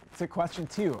on to question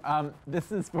 2.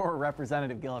 This is for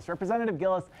Representative Gillis. Representative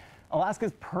Gillis,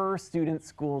 Alaska's per student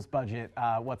schools budget,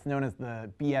 what's known as the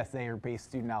BSA, or base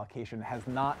student allocation, has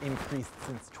not increased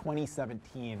since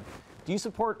 2017. Do you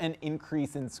support an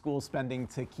increase in school spending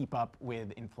to keep up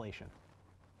with inflation?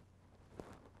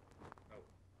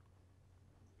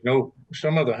 You know,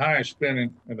 some of the highest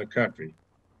spending in the country,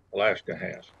 Alaska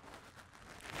has.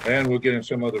 And we're getting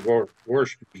some of the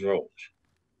worst results.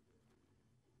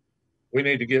 We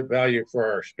need to get value for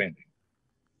our spending.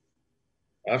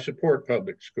 I support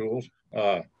public schools.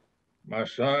 My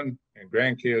son and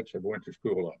grandkids have went to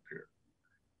school up here.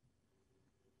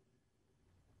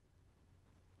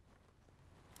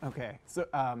 Okay, so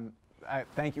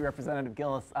thank you, Representative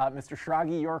Gillis. Mr.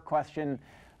 Schrage, your question.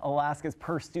 Alaska's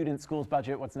per student schools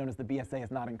budget, what's known as the BSA,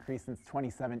 has not increased since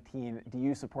 2017. Do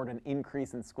you support an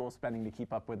increase in school spending to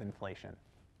keep up with inflation?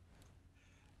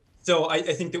 So I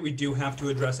think that we do have to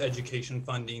address education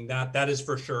funding. That is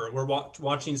for sure. We're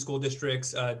watching school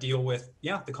districts deal with,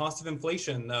 the cost of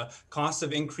inflation, the cost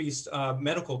of increased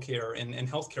medical care and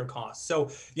healthcare costs.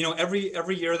 So,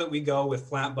 every year that we go with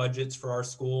flat budgets for our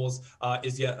schools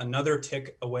is yet another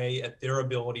tick away at their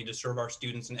ability to serve our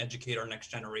students and educate our next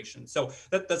generation. So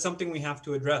that's something we have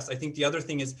to address. I think the other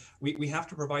thing is we have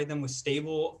to provide them with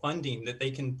stable funding that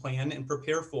they can plan and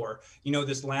prepare for.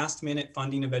 This last minute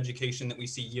funding of education that we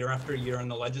see year after year in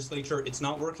the legislature, it's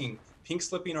not working. Pink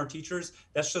slipping our teachers,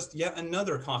 that's just yet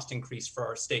another cost increase for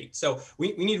our state. So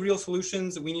we need real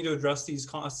solutions. We need to address these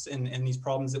costs and these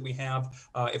problems that we have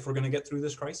if we're going to get through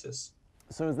this crisis.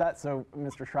 So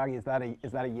Mr. Schrage,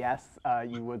 is that a yes?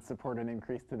 You would support an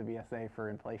increase to the BSA for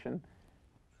inflation?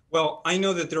 Well, I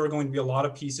know that there are going to be a lot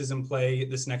of pieces in play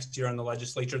this next year in the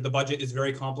legislature. The budget is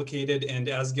very complicated, and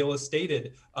as Gillis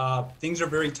stated, things are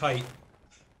very tight.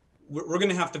 We're going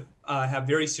to have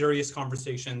very serious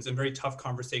conversations and very tough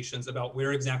conversations about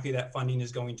where exactly that funding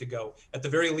is going to go. At the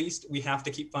very least, we have to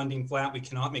keep funding flat. We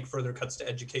cannot make further cuts to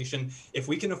education. If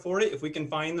we can afford it, if we can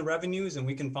find the revenues and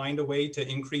we can find a way to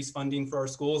increase funding for our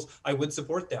schools, I would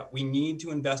support that. We need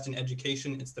to invest in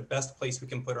education. It's the best place we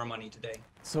can put our money today.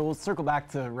 So we'll circle back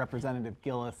to Representative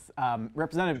Gillis.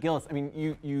 Representative Gillis, I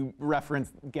mean, you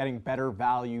referenced getting better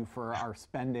value for our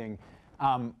spending.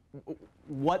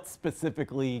 What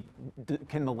specifically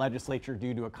can the legislature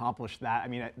do to accomplish that? I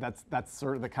mean, that's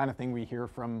sort of the kind of thing we hear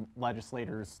from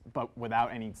legislators, but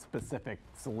without any specific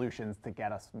solutions to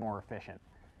get us more efficient.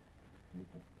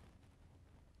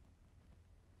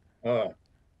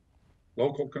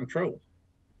 Local control.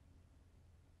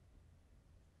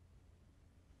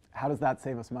 How does that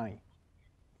save us money?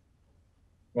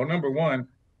 Well, number one,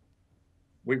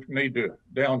 we need to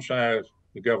downsize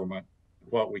the government to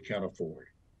what we can afford.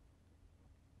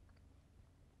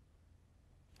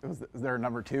 Is there a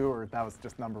number two, or that was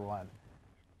just number one?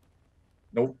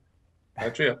 Nope,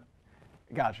 that's it.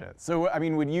 Gotcha. So, I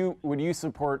mean, would you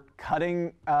support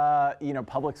cutting,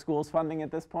 public schools funding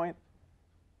at this point?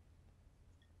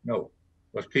 No,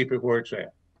 let's keep it where it's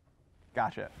at.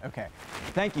 Gotcha. Okay.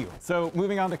 Thank you. So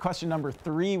moving on to question number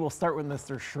 3, we'll start with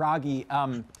Mr.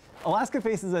 Schrage. Alaska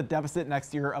faces a deficit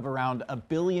next year of around $1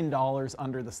 billion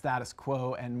under the status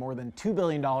quo and more than $2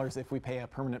 billion if we pay a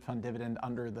permanent fund dividend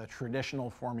under the traditional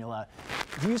formula.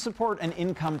 Do you support an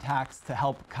income tax to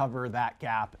help cover that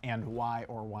gap, and why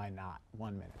or why not?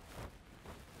 1 minute.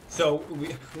 So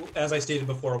as I stated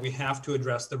before, we have to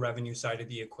address the revenue side of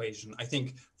the equation. I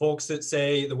think folks that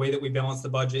say the way that we balance the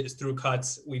budget is through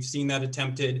cuts, we've seen that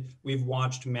attempted. We've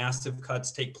watched massive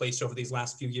cuts take place over these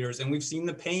last few years, and we've seen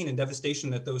the pain and devastation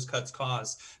that those cuts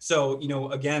cause. So,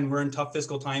 again, we're in tough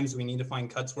fiscal times. We need to find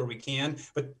cuts where we can,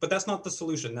 but that's not the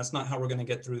solution. That's not how we're going to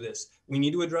get through this. We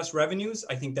need to address revenues.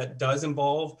 I think that does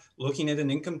involve looking at an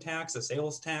income tax, a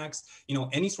sales tax,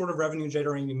 any sort of revenue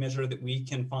generating measure that we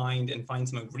can find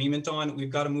some agreement on.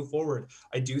 We've got to move forward.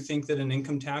 I do think that an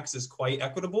income tax is quite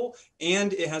equitable,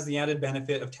 and it has the added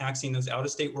benefit of taxing those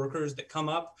out-of-state workers that come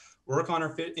up, work on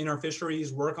in our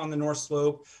fisheries, work on the North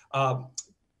Slope,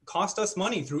 cost us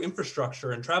money through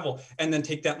infrastructure and travel, and then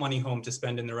take that money home to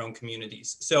spend in their own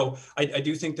communities. So I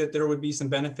do think that there would be some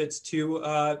benefits to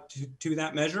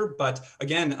that measure. But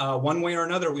again, one way or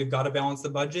another, we've got to balance the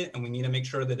budget, and we need to make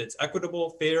sure that it's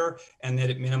equitable, fair, and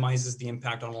that it minimizes the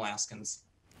impact on Alaskans.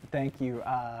 Thank you,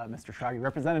 Mr. Schrage.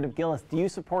 Representative Gillis, do you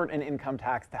support an income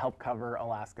tax to help cover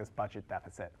Alaska's budget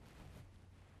deficit?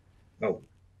 No.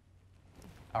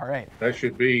 All right. That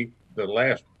should be the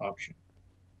last option.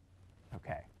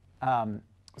 Okay.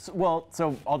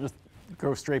 So I'll just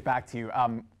go straight back to you.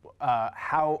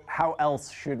 How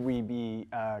else should we be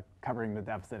covering the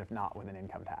deficit if not with an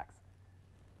income tax?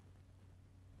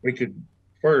 We could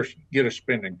first get a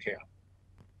spending cap.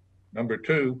 Number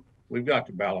 2, we've got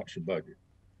to balance the budget.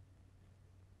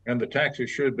 And the taxes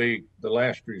should be the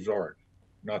last resort,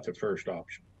 not the first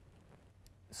option.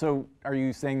 So are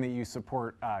you saying that you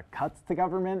support cuts to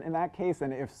government in that case?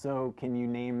 And if so, can you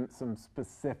name some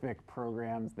specific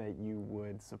programs that you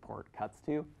would support cuts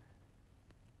to?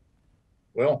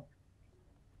 Well,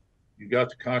 you got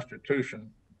the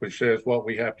Constitution, which says what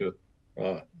we have to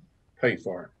pay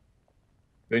for.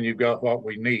 Then you've got what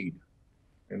we need.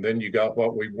 And then you got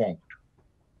what we want.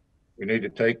 We need to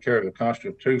take care of the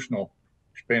constitutional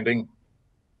spending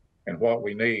and what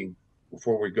we need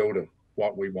before we go to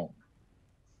what we want.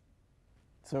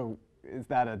 So is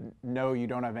that a no, you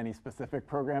don't have any specific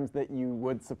programs that you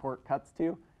would support cuts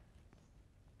to?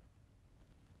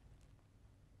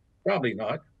 Probably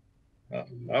not.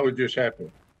 I would just have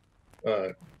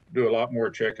to do a lot more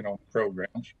checking on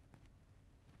programs.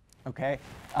 Okay.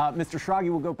 Mr. Schrage,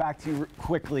 we'll go back to you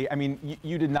quickly. I mean,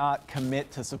 you did not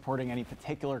commit to supporting any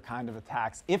particular kind of a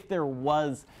tax. If there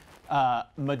was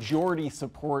majority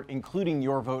support, including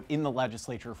your vote in the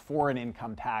legislature for an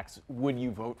income tax, would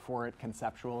you vote for it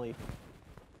conceptually?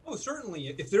 Oh, certainly.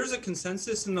 If there's a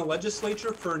consensus in the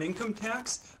legislature for an income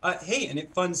tax, hey, and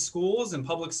it funds schools and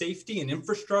public safety and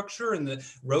infrastructure and the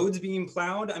roads being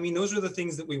plowed, I mean, those are the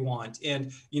things that we want.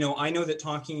 And, I know that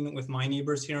talking with my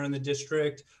neighbors here in the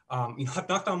district, I've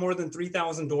knocked on more than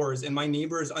 3,000 doors, and my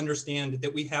neighbors understand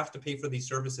that we have to pay for these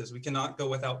services. We cannot go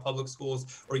without public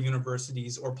schools or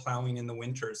universities or plowing in the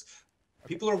winters.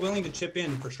 People are willing to chip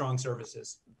in for strong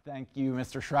services. Thank you,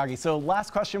 Mr. Schrage. So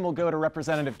last question will go to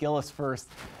Representative Gillis first.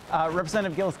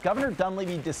 Representative Gillis, Governor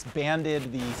Dunleavy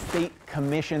disbanded the state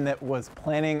commission that was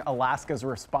planning Alaska's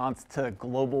response to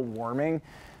global warming.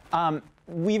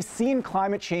 We've seen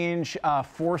climate change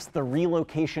force the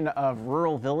relocation of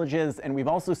rural villages, and we've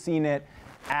also seen it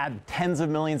add tens of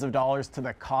millions of dollars to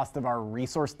the cost of our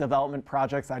resource development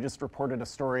projects. I just reported a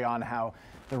story on how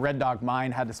the Red Dog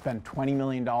Mine had to spend $20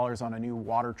 million on a new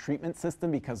water treatment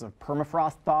system because of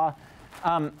permafrost thaw.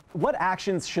 What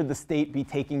actions should the state be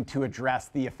taking to address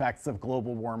the effects of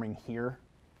global warming here?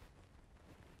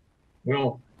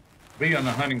 Well, be on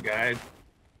the hunting guide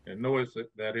and know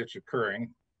that it's occurring.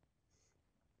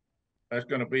 That's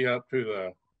going to be up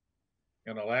to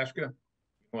in Alaska.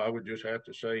 Well, I would just have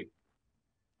to say,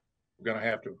 we're going to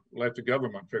have to let the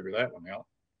government figure that one out.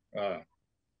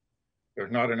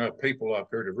 There's not enough people up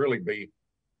here to really be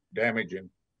damaging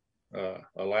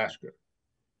Alaska.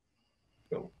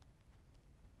 So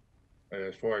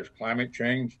as far as climate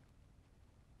change,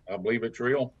 I believe it's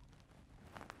real,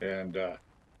 and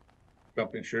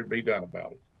something should be done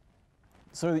about it.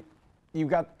 So you've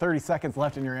got 30 seconds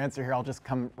left in your answer here. I'll just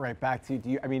come right back to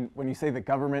you. When you say the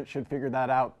government should figure that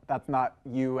out, that's not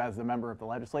you as a member of the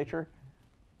legislature?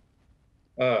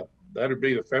 That would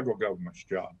be the federal government's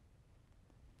job.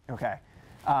 Okay.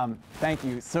 Thank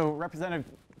you. So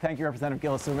thank you, Representative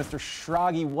Gillis. So Mr.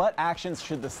 Schrage, what actions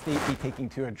should the state be taking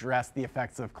to address the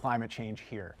effects of climate change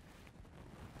here?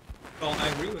 Well, I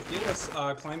agree with Gillis.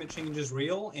 Climate change is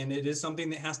real, and it is something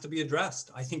that has to be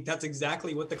addressed. I think that's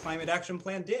exactly what the Climate Action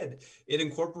Plan did. It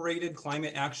incorporated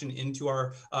climate action into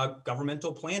our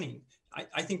governmental planning.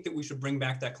 I think that we should bring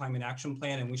back that climate action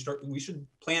plan, and we should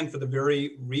plan for the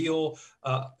very real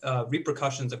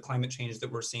repercussions of climate change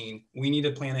that we're seeing. We need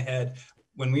to plan ahead.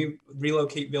 When we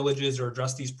relocate villages or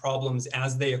address these problems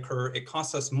as they occur, it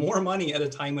costs us more money at a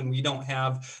time when we don't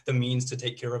have the means to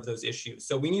take care of those issues.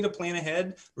 So we need to plan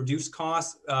ahead, reduce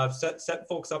costs, set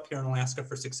folks up here in Alaska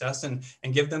for success, and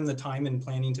give them the time and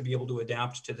planning to be able to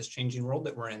adapt to this changing world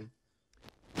that we're in.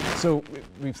 So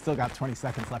we've still got 20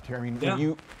 seconds left here.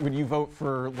 Would you vote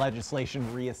for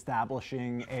legislation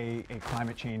reestablishing a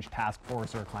climate change task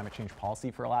force or a climate change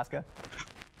policy for Alaska?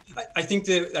 I think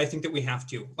that we have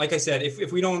to. Like I said,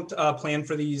 if we don't plan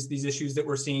for these issues that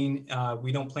we're seeing,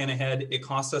 we don't plan ahead, it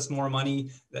costs us more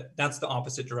money. That's the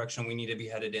opposite direction we need to be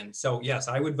headed in. So yes,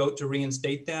 I would vote to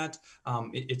reinstate that.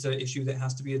 It's an issue that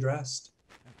has to be addressed.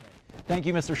 Thank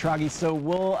you, Mr. Schrage. So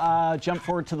we'll jump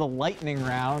forward to the lightning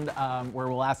round, where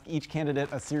we'll ask each candidate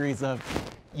a series of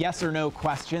yes or no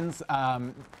questions.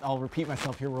 I'll repeat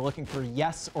myself here. We're looking for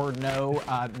yes or no,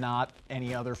 not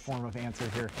any other form of answer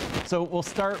here. So we'll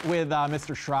start with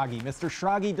Mr. Schrage. Mr.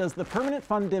 Schrage, does the permanent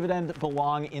fund dividend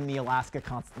belong in the Alaska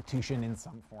Constitution in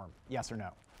some form? Yes or no?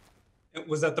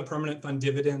 Was that the permanent fund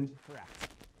dividend? Correct.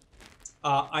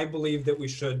 I believe that we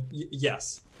should,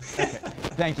 yes. Okay.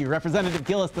 Thank you. Representative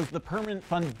Gillis, does the permanent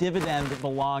fund dividend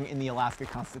belong in the Alaska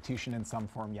Constitution in some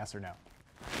form? Yes or no?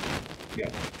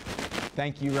 Yes.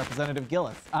 Thank you, Representative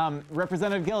Gillis.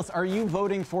 Representative Gillis, are you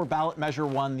voting for ballot measure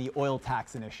 1, the oil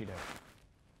tax initiative?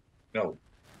 No.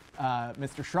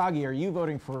 Mr. Schrage, are you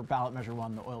voting for ballot measure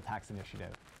 1, the oil tax initiative?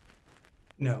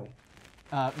 No.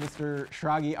 Mr.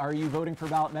 Schrage, are you voting for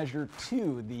ballot measure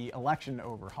 2, the election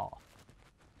overhaul?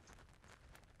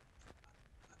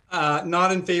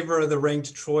 Not in favor of the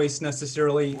ranked choice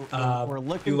necessarily. We're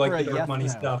looking for a yes money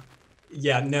no. stuff.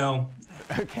 Yeah, no.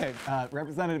 Okay,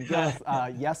 Representative Gillis,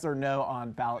 yes or no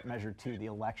on ballot measure 2, the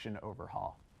election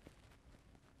overhaul?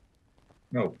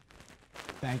 No.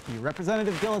 Thank you.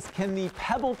 Representative Gillis, can the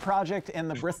Pebble Project and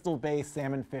the Bristol Bay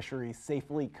salmon fishery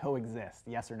safely coexist?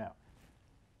 Yes or no?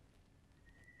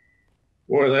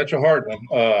 Boy, that's a hard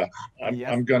one. Yes.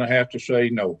 I'm going to have to say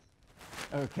no.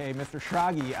 Okay, Mr.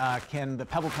 Schrage, can the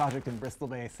Pebble Project and Bristol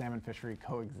Bay salmon fishery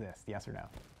coexist? Yes or no?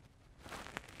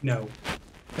 No.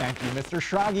 Thank you, Mr.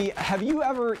 Schrage. Have you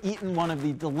ever eaten one of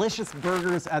the delicious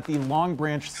burgers at the Long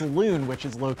Branch Saloon, which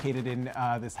is located in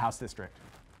this House district?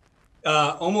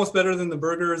 Almost better than the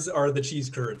burgers are the cheese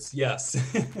curds. Yes.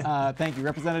 Thank you,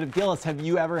 Representative Gillis. Have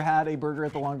you ever had a burger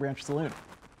at the Long Branch Saloon?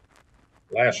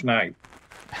 Last night.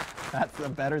 That's a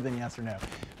better than yes or no.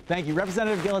 Thank you,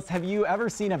 Representative Gillis. Have you ever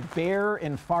seen a bear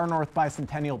in Far North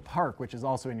Bicentennial Park, which is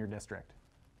also in your district?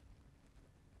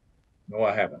 No,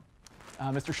 I haven't.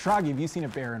 Mr. Schrage, have you seen a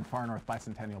bear in Far North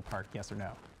Bicentennial Park? Yes or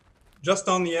no? Just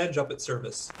on the edge up at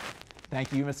Service.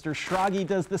 Thank you, Mr. Schrage.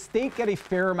 Does the state get a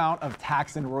fair amount of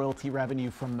tax and royalty revenue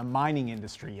from the mining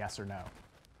industry? Yes or no?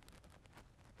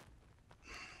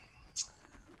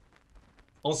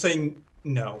 I'll say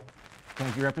no.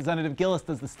 Thank you, Representative Gillis.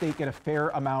 Does the state get a fair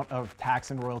amount of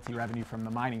tax and royalty revenue from the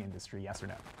mining industry? Yes or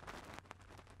no?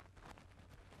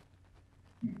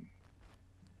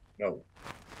 No.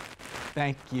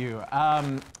 Thank you.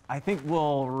 I think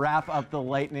we'll wrap up the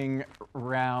lightning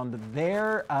round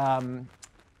there. Yeah,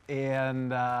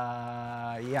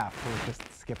 we're just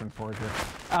skipping forward here.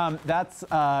 That's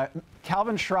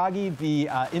Calvin Schrage, the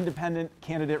independent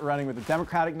candidate running with the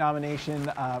Democratic nomination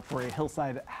for a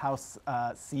Hillside House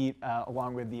seat,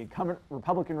 along with the incumbent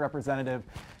Republican representative,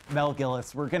 Mel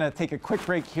Gillis. We're going to take a quick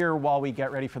break here while we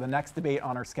get ready for the next debate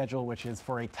on our schedule, which is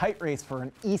for a tight race for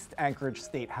an East Anchorage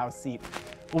State House seat.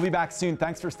 We'll be back soon.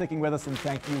 Thanks for sticking with us, and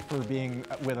thank you for being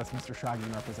with us, Mr. Schrage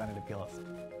and Representative Gillis.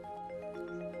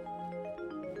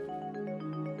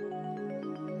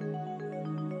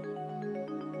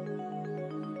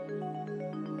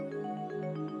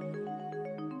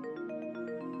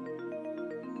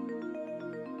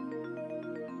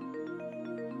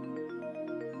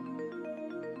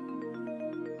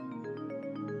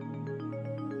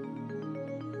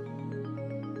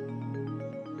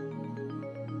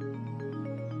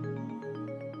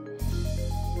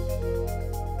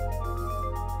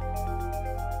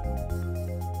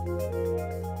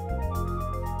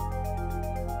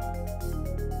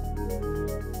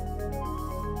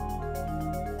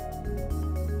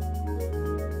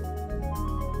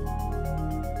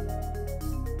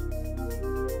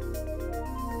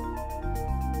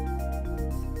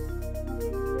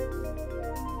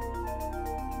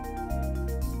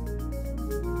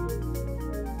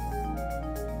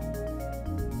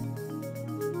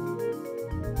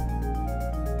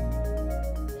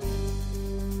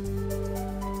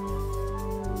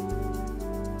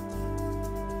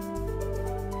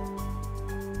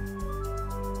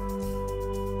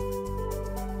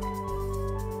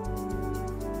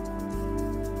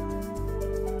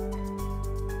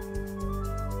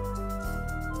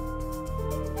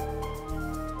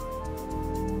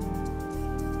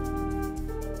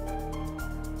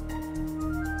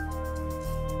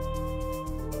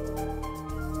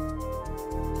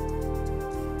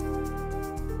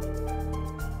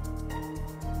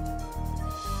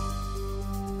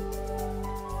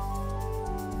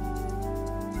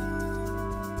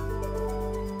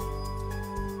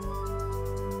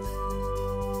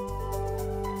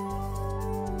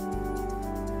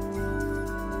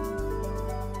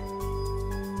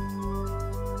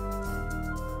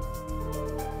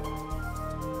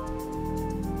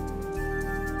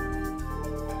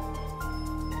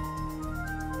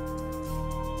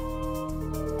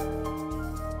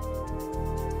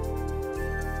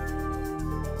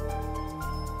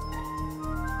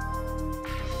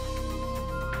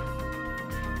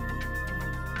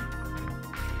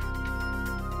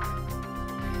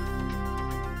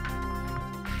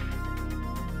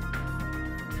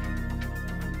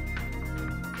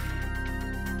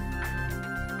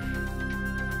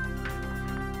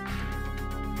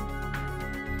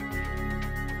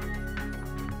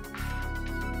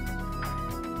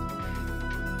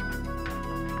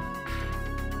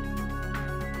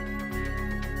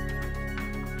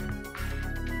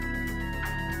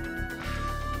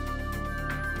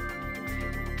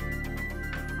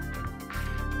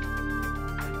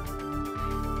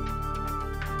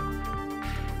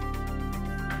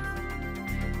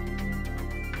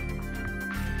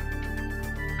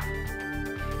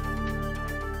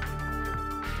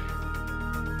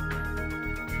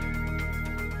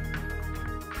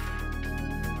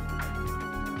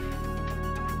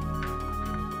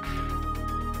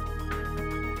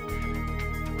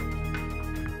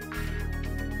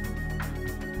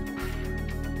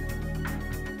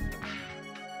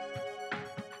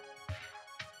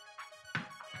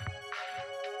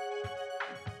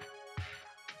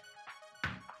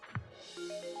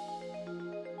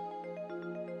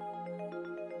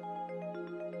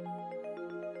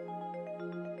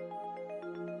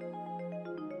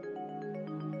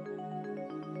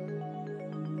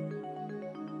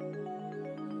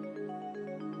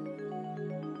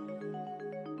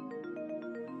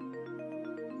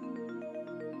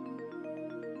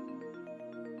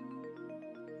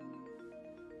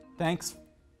 Thanks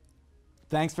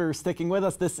for sticking with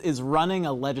us. This is Running,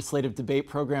 a legislative debate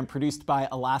program produced by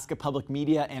Alaska Public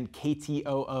Media and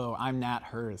KTOO. I'm Nat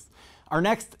Herz. Our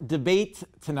next debate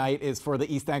tonight is for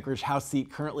the East Anchorage House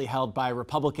seat currently held by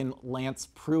Republican Lance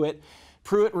Pruitt.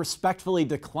 Pruitt respectfully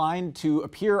declined to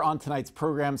appear on tonight's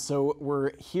program, so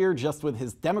we're here just with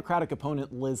his Democratic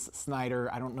opponent, Liz Snyder.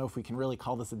 I don't know if we can really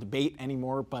call this a debate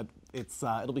anymore, but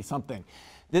it'll be something.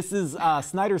 This is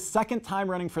Snyder's second time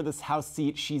running for this House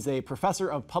seat. She's a professor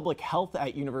of public health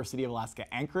at University of Alaska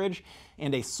Anchorage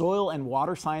and a soil and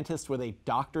water scientist with a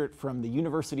doctorate from the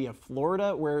University of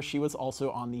Florida, where she was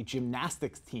also on the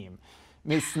gymnastics team.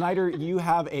 Ms. Snyder, you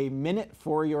have a minute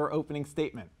for your opening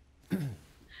statement.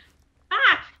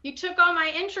 You took all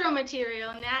my intro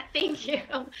material, Nat. Thank you.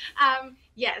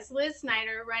 Yes, Liz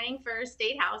Snyder, running for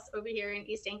State House over here in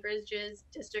East Anchorage's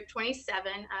District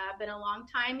 27. Been a long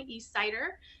time East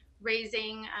Sider,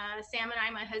 raising Sam and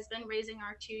I, my husband, raising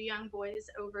our two young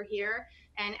boys over here.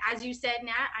 And as you said,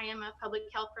 Nat, I am a public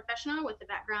health professional with a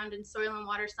background in soil and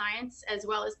water science as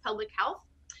well as public health.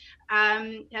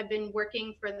 Have been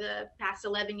working for the past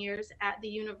 11 years at the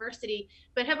university,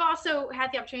 but have also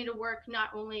had the opportunity to work not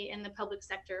only in the public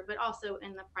sector, but also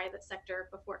in the private sector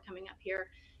before coming up here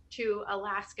to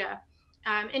Alaska.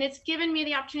 And it's given me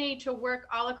the opportunity to work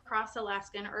all across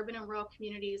Alaska in urban and rural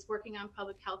communities, working on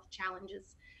public health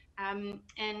challenges. And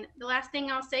the last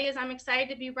thing I'll say is I'm excited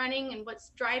to be running, and what's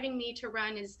driving me to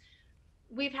run is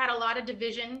we've had a lot of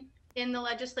division in the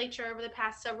legislature over the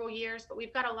past several years, but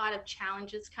we've got a lot of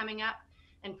challenges coming up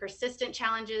and persistent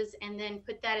challenges, and then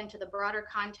put that into the broader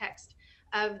context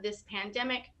of this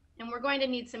pandemic. And we're going to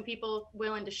need some people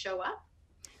willing to show up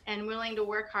and willing to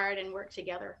work hard and work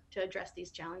together to address these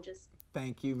challenges.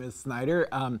 Thank you, Ms. Snyder.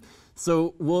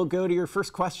 So we'll go to your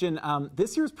first question.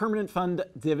 This year's permanent fund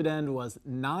dividend was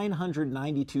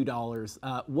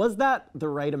 $992. Was that the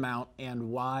right amount, and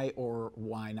why or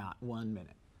why not? 1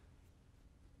 minute.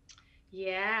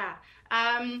 Yeah,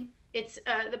 it's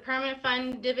the permanent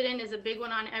fund dividend is a big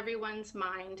one on everyone's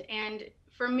mind. And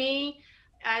for me,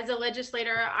 as a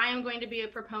legislator, I am going to be a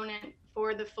proponent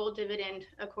for the full dividend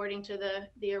according to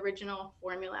the original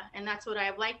formula. And that's what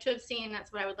I'd like to have seen.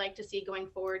 That's what I would like to see going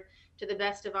forward to the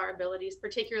best of our abilities,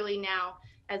 particularly now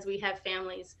as we have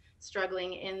families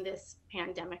struggling in this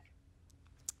pandemic.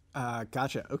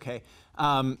 Gotcha. Okay.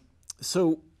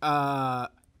 So how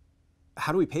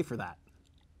do we pay for that?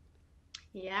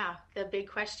 Yeah, the big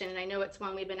question. And I know it's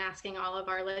one we've been asking all of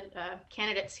our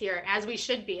candidates here, as we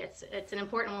should be. It's an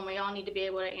important one. We all need to be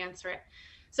able to answer it.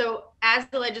 So as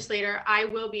the legislator, I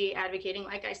will be advocating,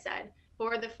 like I said,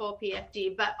 for the full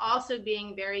PFD, but also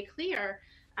being very clear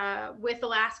with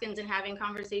Alaskans and having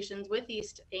conversations with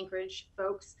East Anchorage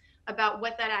folks about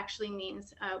what that actually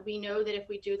means. We know that if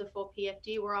we do the full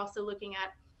PFD, we're also looking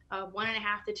at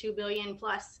 $1.5 to $2 billion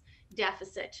plus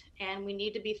deficit, and we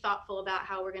need to be thoughtful about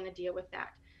how we're going to deal with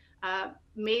that.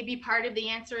 Maybe part of the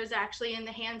answer is actually in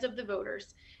the hands of the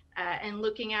voters, and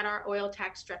looking at our oil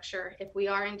tax structure. If we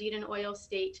are indeed an oil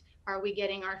state, are we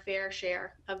getting our fair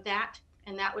share of that?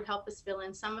 And that would help us fill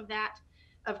in some of that.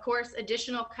 Of course,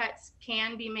 additional cuts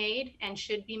can be made and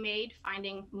should be made,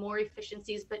 finding more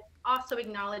efficiencies, but also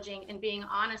acknowledging and being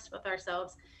honest with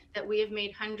ourselves that we have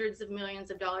made hundreds of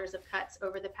millions of dollars of cuts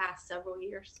over the past several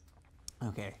years.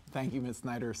 Okay, thank you, Ms.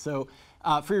 Snyder. So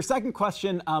for your second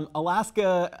question,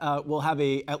 Alaska will have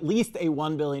at least a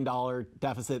 $1 billion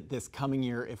deficit this coming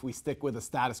year if we stick with a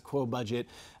status quo budget.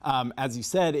 As you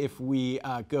said, if we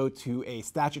go to a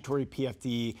statutory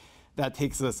PFD, that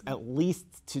takes us at least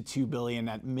to $2 billion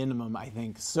at minimum, I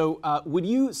think. So would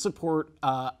you support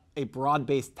a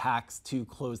broad-based tax to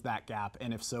close that gap?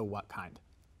 And if so, what kind?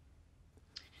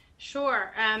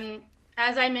 Sure.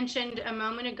 As I mentioned a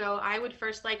moment ago, I would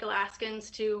first like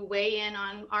Alaskans to weigh in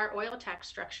on our oil tax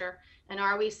structure. And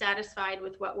are we satisfied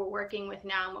with what we're working with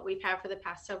now and what we've had for the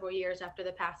past several years after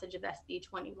the passage of SB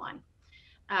 21?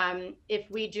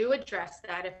 If we do address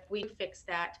that, if we fix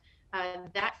that,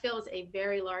 that fills a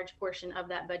very large portion of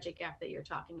that budget gap that you're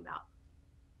talking about.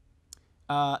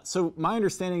 So my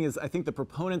understanding is I think the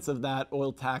proponents of that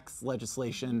oil tax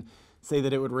legislation say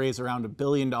that it would raise around $1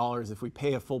 billion. If we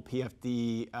pay a full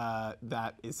PFD,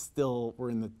 that is still, we're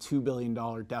in the $2 billion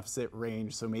deficit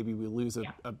range. So maybe we lose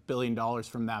 $1 billion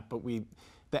from that. But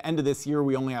the end of this year,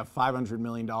 we only have $500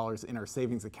 million in our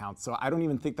savings account. So I don't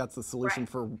even think that's the solution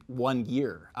for 1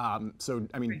 year. So,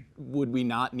 I mean, would we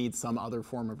not need some other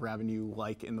form of revenue,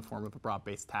 like in the form of a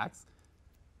broad-based tax?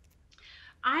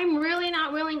 I'm really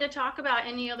not willing to talk about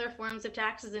any other forms of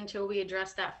taxes until we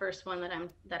address that first one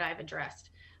that I've addressed.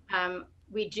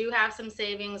 We do have some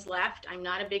savings left. I'm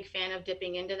not a big fan of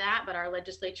dipping into that, but our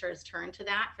legislature has turned to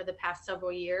that for the past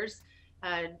several years,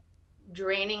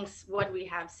 draining what we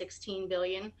have, 16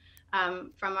 billion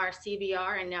from our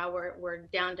CBR, and now we're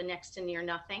down to next to near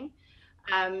nothing.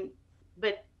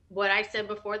 But what I said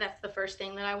before, that's the first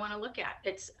thing that I want to look at.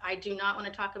 I do not want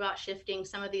to talk about shifting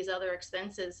some of these other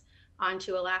expenses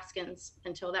onto Alaskans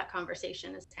until that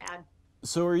conversation is had.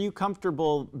 So are you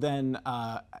comfortable then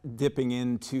dipping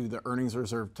into the earnings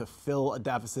reserve to fill a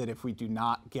deficit if we do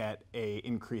not get a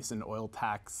increase in oil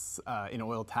taxes,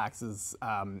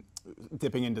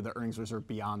 dipping into the earnings reserve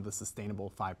beyond the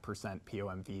sustainable 5%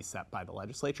 POMV set by the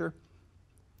legislature?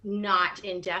 Not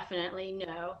indefinitely,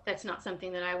 no. That's not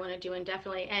something that I want to do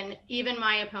indefinitely. And even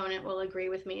my opponent will agree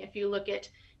with me. If you look at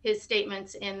his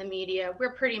statements in the media,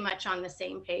 we're pretty much on the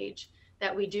same page,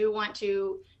 that we do want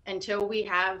to, until we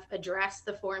have addressed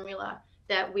the formula,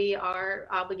 that we are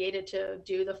obligated to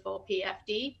do the full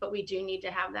PFD, but we do need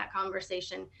to have that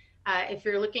conversation. If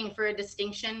you're looking for a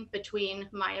distinction between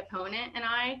my opponent and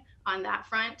I on that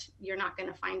front, you're not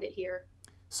going to find it here.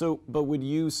 So, but would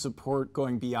you support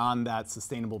going beyond that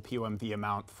sustainable POMV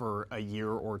amount for a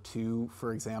year or two,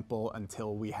 for example,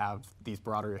 until we have these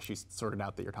broader issues sorted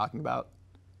out that you're talking about?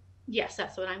 Yes,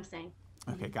 that's what I'm saying.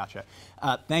 Okay, gotcha.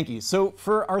 Thank you. So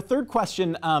for our third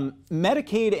question,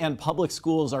 Medicaid and public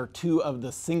schools are two of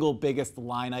the single biggest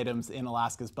line items in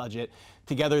Alaska's budget.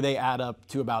 Together, they add up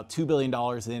to about $2 billion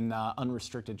in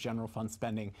unrestricted general fund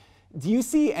spending. Do you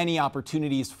see any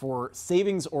opportunities for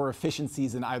savings or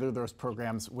efficiencies in either of those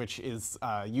programs, which is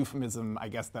a euphemism, I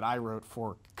guess, that I wrote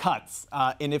for cuts?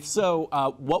 And if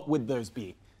so, what would those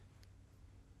be?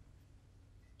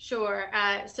 Sure.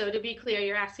 So to be clear,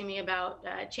 you're asking me about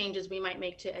changes we might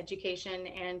make to education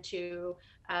and to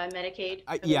Medicaid?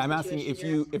 Yeah, I'm asking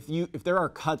if there are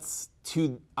cuts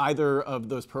to either of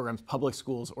those programs, public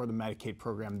schools or the Medicaid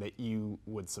program, that you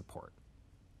would support.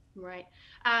 Right.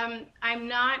 I'm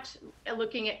not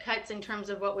looking at cuts in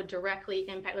terms of what would directly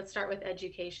impact. Let's start with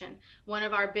education. One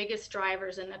of our biggest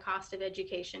drivers in the cost of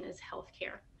education is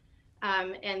healthcare.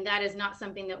 And that is not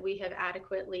something that we have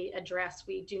adequately addressed.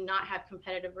 We do not have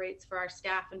competitive rates for our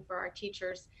staff and for our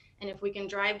teachers. And if we can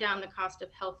drive down the cost of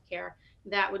healthcare,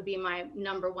 that would be my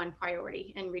 #1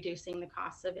 priority in reducing the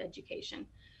costs of education.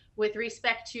 With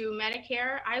respect to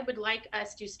Medicare, I would like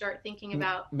us to start thinking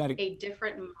about a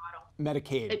different model.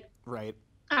 Medicaid, right?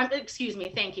 Excuse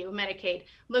me, thank you, Medicaid,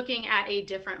 looking at a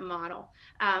different model.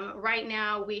 Right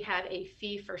now, we have a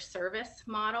fee-for-service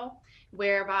model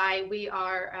whereby we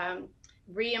are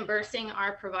reimbursing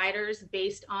our providers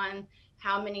based on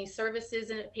how many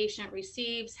services a patient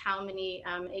receives, how many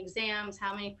exams,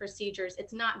 how many procedures.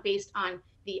 It's not based on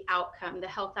the outcome, the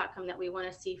health outcome that we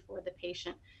want to see for the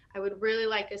patient. I would really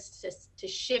like us to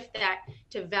shift that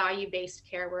to value-based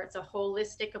care, where it's a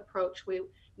holistic approach.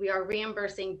 We are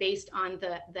reimbursing based on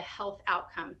the health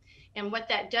outcome. And what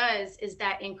that does is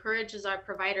that encourages our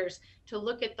providers to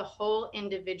look at the whole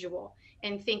individual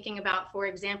and thinking about, for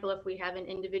example, if we have an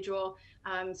individual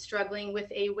struggling with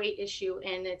a weight issue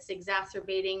and it's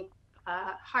exacerbating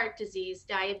heart disease,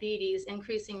 diabetes,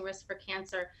 increasing risk for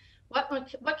cancer,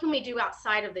 what can we do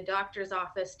outside of the doctor's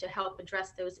office to help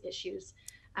address those issues?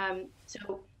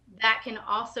 So that can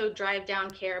also drive down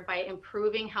care by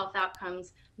improving health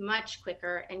outcomes much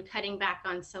quicker and cutting back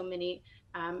on so many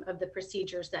of the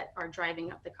procedures that are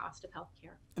driving up the cost of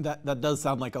healthcare. That does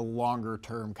sound like a longer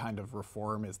term kind of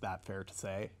reform. Is that fair to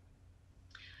say?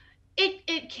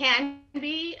 It can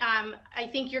be. I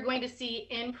think you're going to see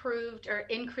improved or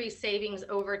increased savings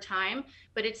over time,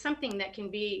 but it's something that can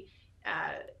be,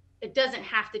 it doesn't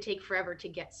have to take forever to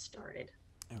get started.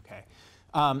 Okay.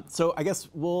 So I guess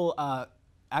we'll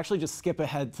actually just skip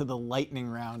ahead to the lightning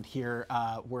round here,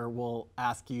 where we'll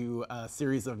ask you a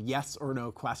series of yes or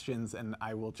no questions, and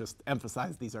I will just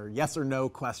emphasize these are yes or no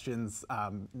questions,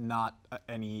 not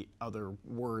any other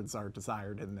words are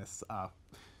desired in this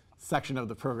section of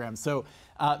the program. So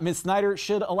Ms. Snyder,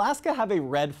 should Alaska have a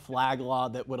red flag law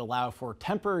that would allow for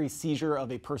temporary seizure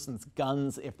of a person's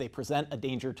guns if they present a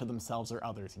danger to themselves or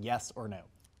others? Yes or no?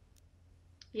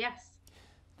 Yes.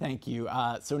 Thank you.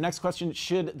 So next question,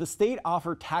 should the state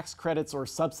offer tax credits or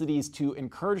subsidies to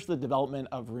encourage the development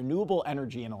of renewable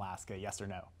energy in Alaska? Yes or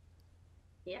no?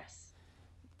 Yes.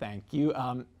 Thank you.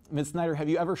 Ms. Snyder, have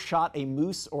you ever shot a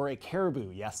moose or a caribou?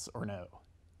 Yes or no?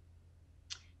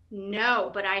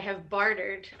 No, but I have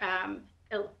bartered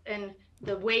in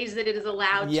the ways that it is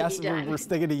allowed to be done. Yes, we're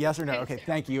sticking to yes or no. Okay,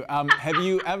 thank you. Have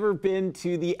you ever been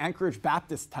to the Anchorage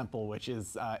Baptist Temple, which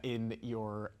is in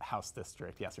your House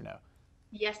district? Yes or no?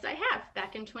 Yes, I have,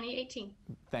 back in 2018.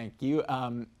 Thank you.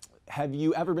 Have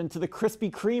you ever been to the Krispy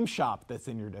Kreme shop that's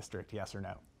in your district, yes or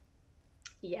no?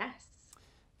 Yes.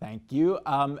 Thank you.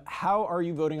 How are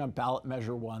you voting on ballot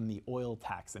measure 1, the oil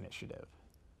tax initiative?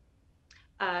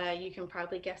 You can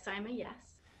probably guess I'm a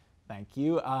yes. Thank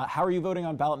you. How are you voting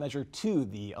on ballot measure 2,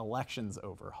 the elections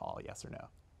overhaul, yes or no?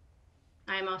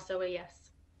 I'm also a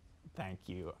yes. Thank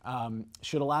you.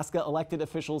 Should Alaska elected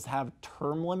officials have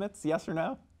term limits, yes or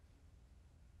no?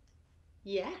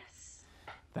 Yes.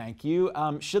 Thank you.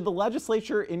 Should the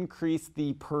legislature increase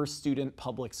the per student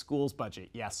public schools budget,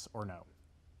 yes or no?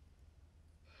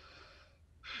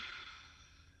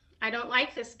 I don't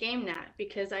like this game, Nat,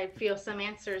 because I feel some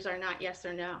answers are not yes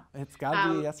or no. It's got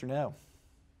to be a yes or no.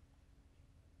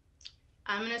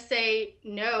 I'm going to say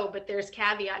no, but there's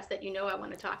caveats that you know I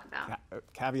want to talk about.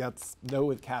 Caveats, no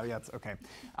with caveats, okay.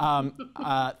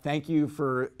 Thank you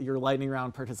for your lightning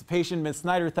round participation. Ms.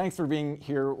 Snyder, thanks for being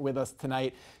here with us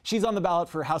tonight. She's on the ballot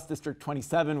for House District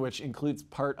 27, which includes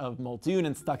part of Muldoon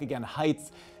and Stuckagin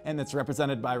Heights, and that's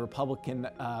represented by Republican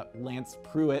Lance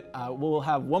Pruitt. We'll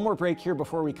have one more break here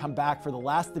before we come back for the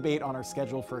last debate on our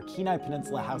schedule for a Kenai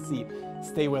Peninsula House seat.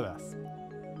 Stay with us.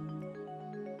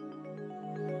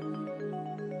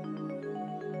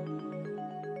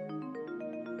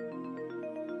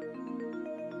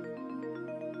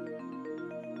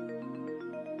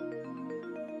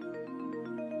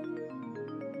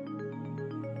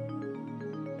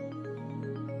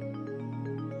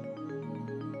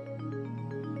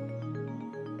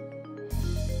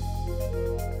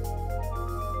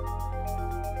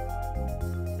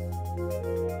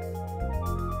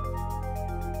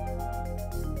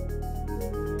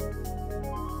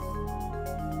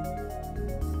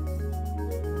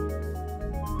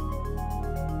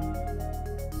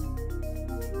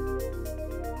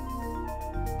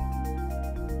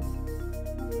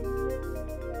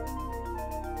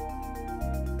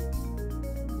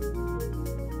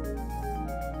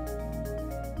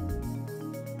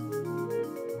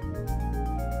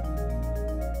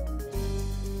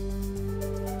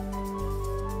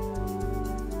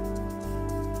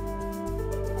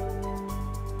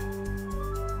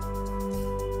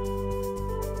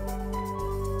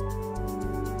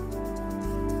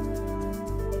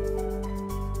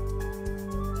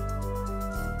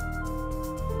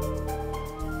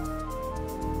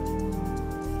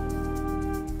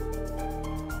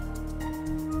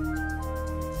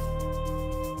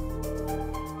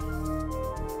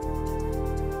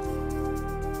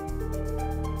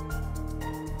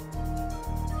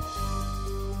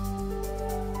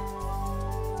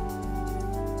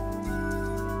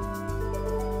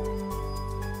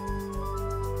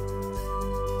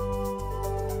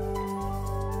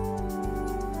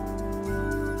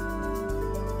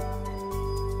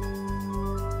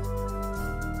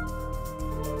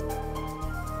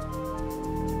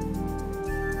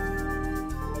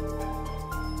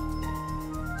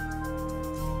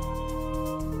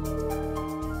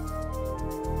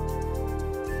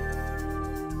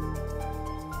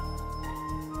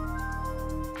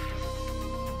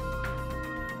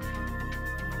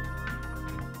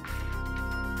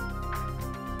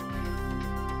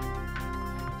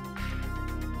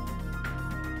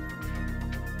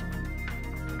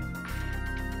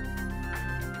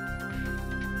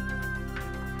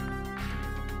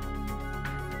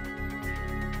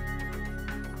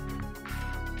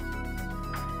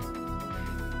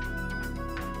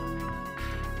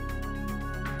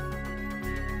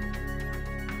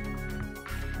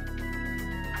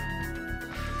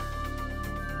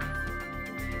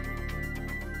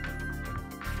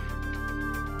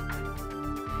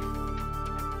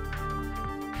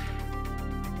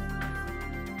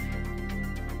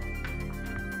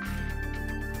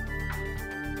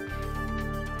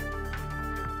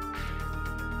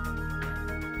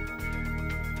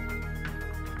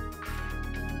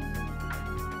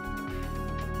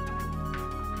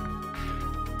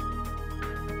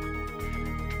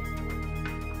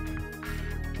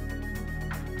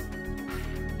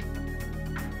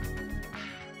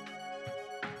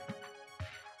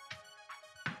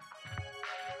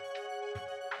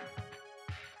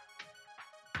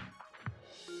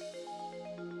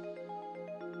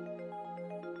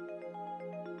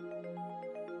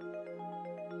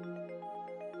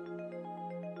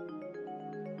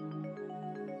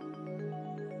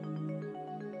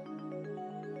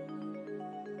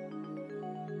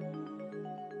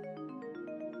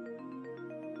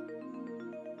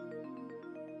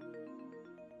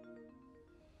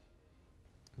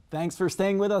 Thanks for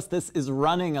staying with us. This is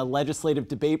Running, a legislative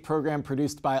debate program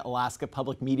produced by Alaska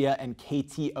Public Media and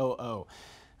KTOO.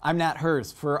 I'm Nat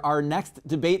Herz. For our next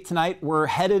debate tonight, we're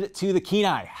headed to the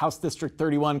Kenai. House District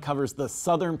 31 covers the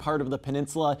southern part of the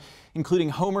peninsula, including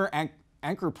Homer,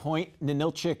 Anchor Point,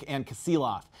 Ninilchik, and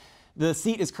Kasilof. The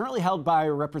seat is currently held by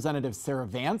Representative Sarah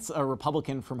Vance, a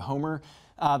Republican from Homer.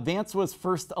 Vance was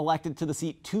first elected to the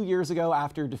seat 2 years ago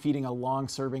after defeating a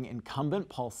long-serving incumbent,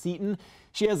 Paul Seaton.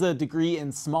 She has a degree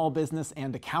in small business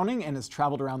and accounting and has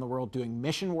traveled around the world doing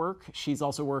mission work. She's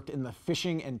also worked in the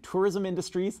fishing and tourism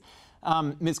industries.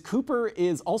 Ms. Cooper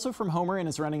is also from Homer and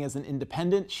is running as an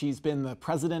independent. She's been the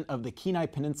president of the Kenai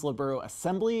Peninsula Borough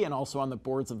Assembly and also on the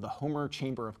boards of the Homer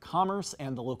Chamber of Commerce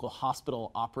and the local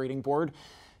hospital operating board.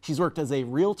 She's worked as a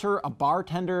realtor, a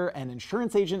bartender, an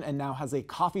insurance agent, and now has a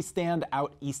coffee stand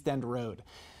out East End Road.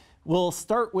 We'll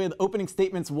start with opening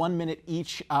statements, 1 minute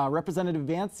each. Representative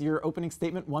Vance, your opening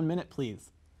statement, 1 minute, please.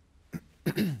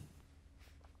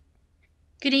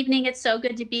 Good evening. It's so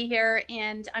good to be here.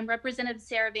 And I'm Representative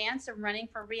Sarah Vance. I'm running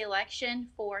for re-election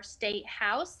for State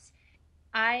House.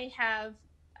 I have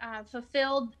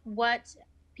fulfilled what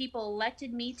people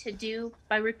elected me to do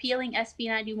by repealing SB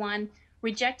 91,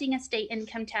 rejecting a state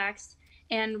income tax,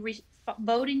 and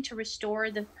voting to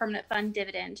restore the permanent fund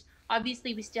dividend.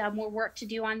 Obviously, we still have more work to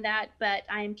do on that, but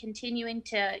I am continuing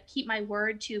to keep my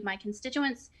word to my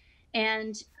constituents,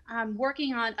 and I'm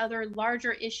working on other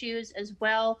larger issues as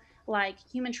well, like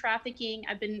human trafficking.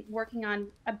 I've been working on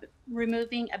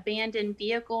removing abandoned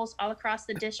vehicles all across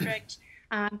the district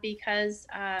because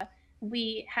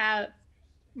we have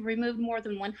removed more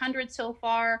than 100 so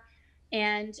far,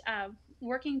 and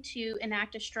working to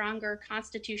enact a stronger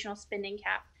constitutional spending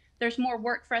cap. There's more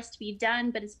work for us to be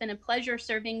done, but it's been a pleasure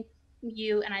serving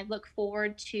you, and I look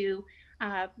forward to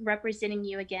representing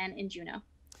you again in Juneau.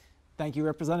 Thank you,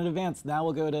 Representative Vance. Now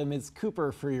we'll go to Ms.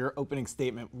 Cooper for your opening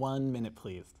statement. 1 minute,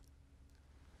 please.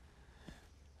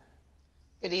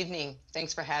 Good evening.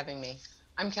 Thanks for having me.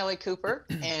 I'm Kelly Cooper,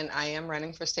 and I am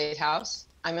running for State House.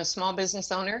 I'm a small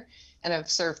business owner, and I've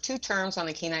served 2 terms on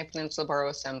the Kenai Peninsula Borough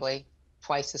Assembly,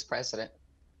 twice as president.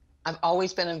 I've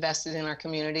always been invested in our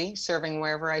community, serving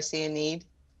wherever I see a need,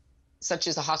 such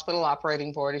as the hospital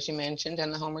operating board, as you mentioned,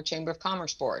 and the Homer Chamber of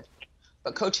Commerce board.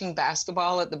 But coaching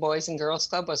basketball at the Boys and Girls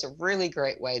Club was a really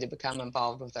great way to become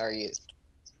involved with our youth.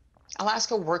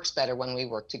 Alaska works better when we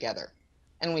work together,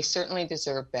 and we certainly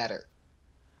deserve better.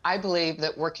 I believe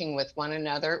that working with one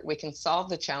another, we can solve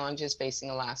the challenges facing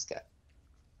Alaska.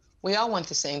 We all want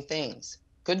the same things: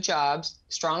 good jobs,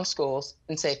 strong schools,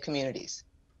 and safe communities.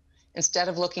 Instead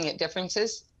of looking at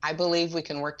differences, I believe we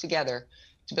can work together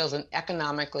to build an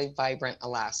economically vibrant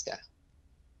Alaska.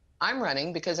 I'm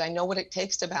running because I know what it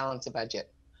takes to balance a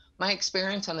budget. My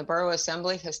experience on the Borough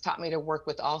Assembly has taught me to work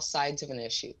with all sides of an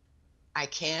issue. I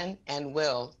can and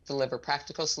will deliver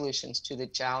practical solutions to the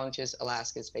challenges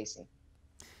Alaska is facing.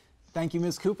 Thank you,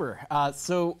 Ms. Cooper.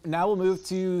 So now we'll move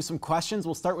to some questions.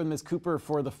 We'll start with Ms. Cooper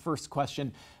for the first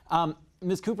question.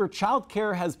 Ms. Cooper,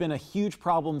 childcare has been a huge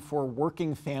problem for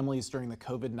working families during the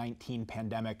COVID-19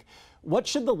 pandemic. What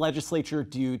should the legislature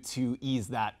do to ease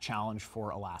that challenge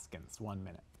for Alaskans? 1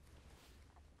 minute.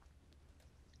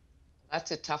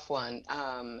 That's a tough one.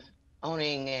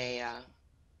 Owning a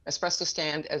espresso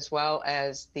stand as well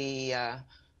as the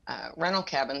rental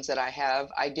cabins that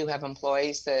I do have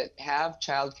employees that have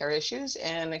childcare issues,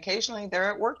 and occasionally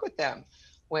they're at work with them,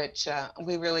 which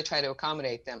we really try to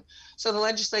accommodate them. So the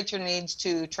legislature needs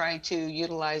to try to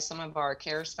utilize some of our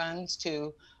CARES funds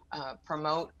to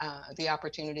promote the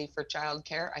opportunity for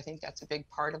childcare. I think that's a big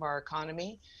part of our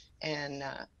economy, and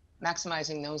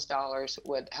maximizing those dollars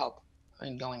would help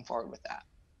in going forward with that.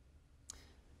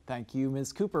 Thank you,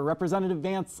 Ms. Cooper. Representative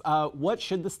Vance, what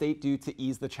should the state do to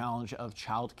ease the challenge of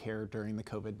childcare during the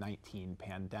COVID-19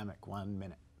 pandemic? 1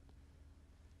 minute.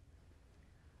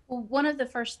 Well, one of the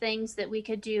first things that we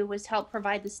could do was help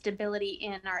provide the stability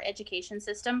in our education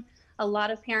system. A lot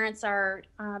of parents are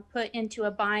put into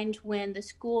a bind when the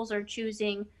schools are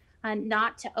choosing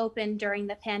not to open during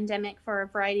the pandemic for a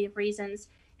variety of reasons,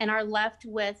 and are left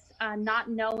with not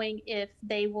knowing if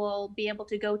they will be able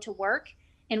to go to work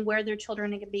and where their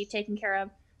children are going to be taken care of.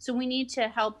 So we need to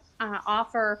help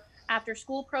offer after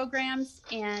school programs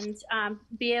and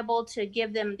be able to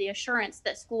give them the assurance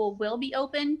that school will be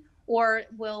open or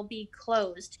will be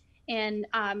closed. And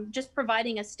just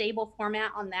providing a stable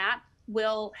format on that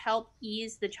will help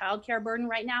ease the childcare burden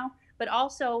right now, but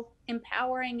also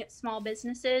empowering small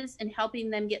businesses and helping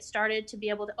them get started to be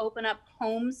able to open up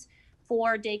homes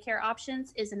for daycare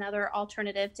options is another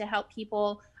alternative to help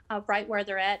people right where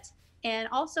they're at. And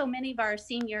also many of our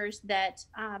seniors that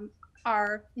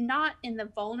are not in the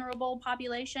vulnerable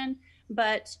population,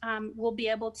 but will be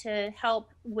able to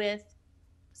help with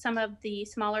some of the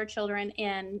smaller children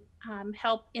and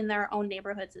help in their own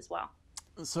neighborhoods as well.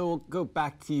 So we'll go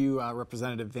back to you,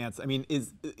 Representative Vance. I mean,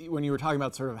 when you were talking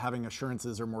about sort of having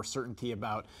assurances or more certainty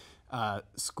about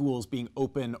schools being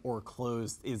open or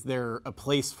closed, is there a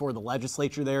place for the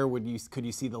legislature there? Could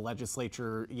you see the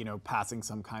legislature, passing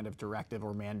some kind of directive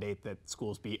or mandate that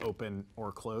schools be open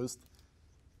or closed?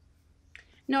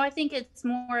 No, I think it's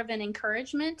more of an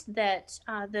encouragement that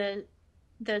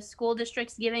the school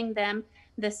districts, giving them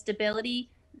the stability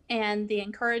and the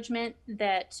encouragement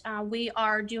that we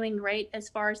are doing great as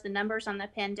far as the numbers on the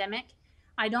pandemic.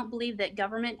 I don't believe that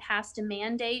government has to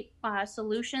mandate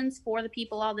solutions for the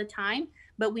people all the time,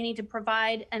 but we need to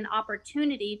provide an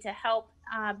opportunity to help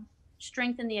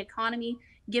strengthen the economy,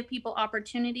 give people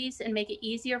opportunities, and make it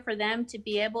easier for them to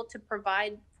be able to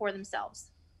provide for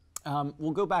themselves.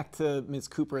 We'll go back to Ms.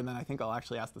 Cooper, and then I think I'll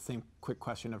actually ask the same quick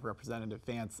question of Representative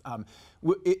Vance.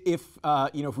 If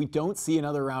we don't see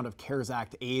another round of CARES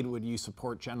Act aid, would you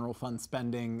support general fund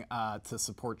spending to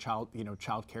support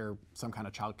some kind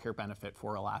of child care benefit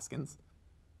for Alaskans?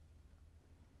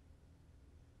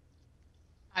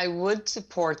 I would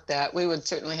support that. We would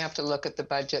certainly have to look at the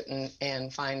budget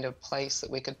and find a place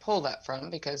that we could pull that from,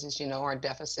 because, as you know, our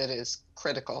deficit is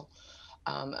critical.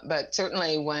 But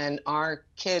certainly when our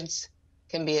kids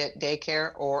can be at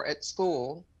daycare or at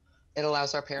school, it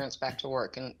allows our parents back to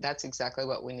work. And that's exactly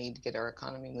what we need to get our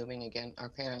economy moving again. Our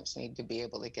parents need to be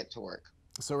able to get to work.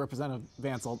 So Representative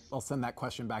Vance, I'll send that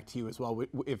question back to you as well.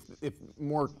 If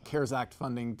more CARES Act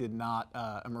funding did not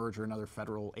emerge, or another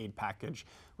federal aid package,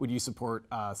 would you support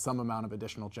some amount of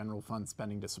additional general fund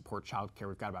spending to support child care?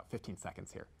 We've got about 15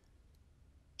 seconds here.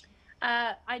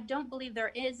 I don't believe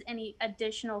there is any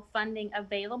additional funding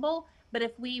available, but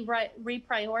if we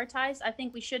reprioritize, I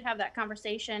think we should have that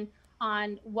conversation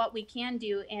on what we can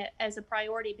do as a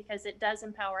priority, because it does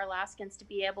empower Alaskans to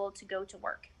be able to go to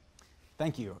work.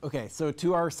 Thank you. Okay, so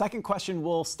to our second question,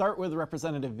 we'll start with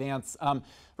Representative Vance.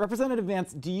 Representative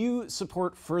Vance, do you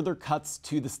support further cuts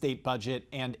to the state budget?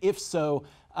 And if so,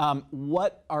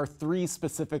 what are 3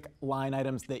 specific line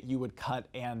items that you would cut,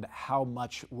 and how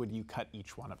much would you cut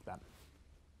each one of them?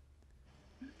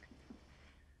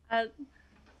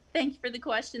 Thank you for the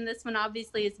question. This one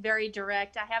obviously is very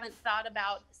direct. I haven't thought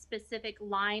about specific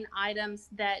line items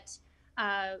that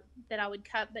I would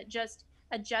cut, but just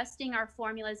adjusting our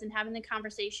formulas and having the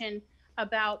conversation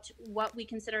about what we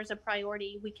consider as a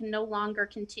priority. We can no longer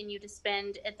continue to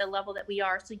spend at the level that we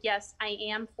are. So yes, I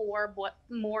am for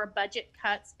more budget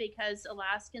cuts, because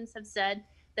Alaskans have said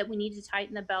that we need to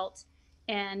tighten the belt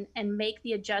and make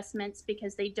the adjustments,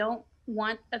 because they don't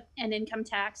want an income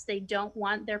tax. They don't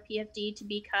want their PFD to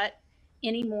be cut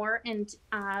anymore, and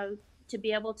to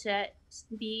be able to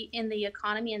be in the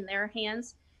economy in their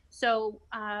hands. So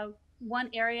one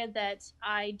area that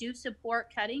I do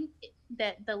support cutting,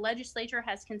 that the legislature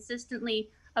has consistently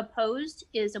opposed,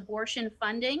 is abortion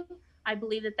funding. I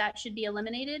believe that should be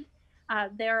eliminated.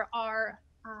 There are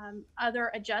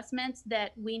other adjustments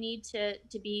that we need to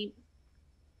be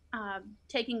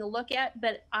taking a look at,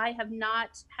 but I have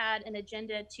not had an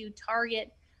agenda to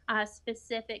target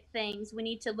specific things. We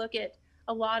need to look at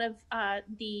a lot of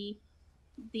the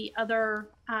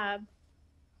other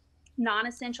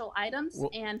non-essential items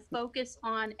and focus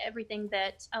on everything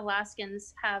that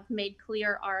Alaskans have made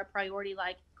clear are a priority,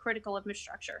 like critical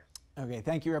infrastructure. Okay,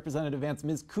 thank you, Representative Vance.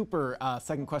 Ms. Cooper,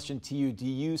 second question to you. Do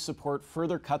you support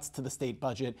further cuts to the state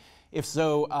budget? If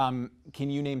so, can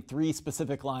you name 3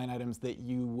 specific line items that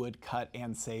you would cut,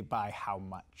 and say by how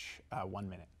much? 1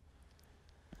 minute.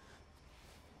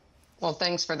 Well,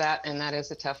 thanks for that. And that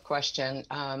is a tough question.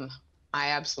 I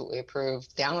absolutely approve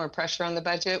downward pressure on the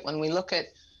budget. When we look at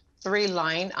 3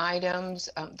 line items,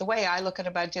 the way I look at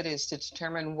a budget is to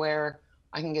determine where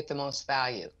I can get the most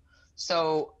value.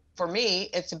 So for me,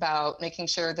 it's about making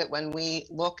sure that when we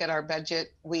look at our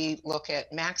budget, we look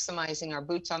at maximizing our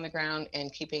boots on the ground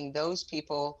and keeping those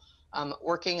people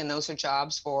working, and those are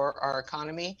jobs for our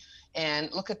economy,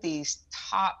 and look at these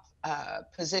top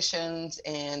positions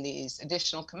and these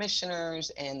additional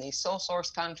commissioners and these sole source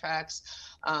contracts,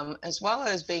 as well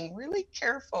as being really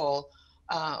careful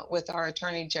with our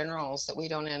attorney generals, that we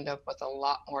don't end up with a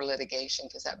lot more litigation,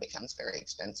 because that becomes very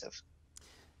expensive.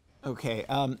 Okay,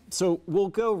 so we'll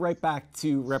go right back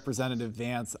to Representative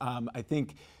Vance. I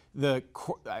think the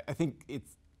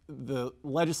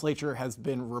legislature has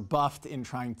been rebuffed in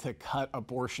trying to cut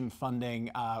abortion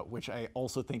funding, which I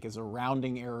also think is a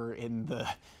rounding error in the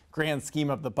grand scheme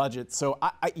of the budget. So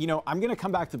I'm going to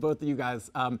come back to both of you guys.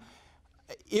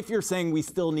 if you're saying we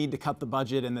still need to cut the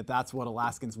budget and that's what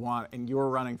Alaskans want, and you're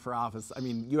running for office, I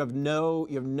mean, you have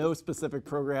no specific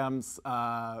programs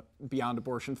beyond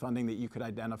abortion funding that you could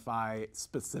identify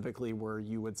specifically where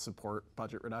you would support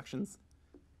budget reductions?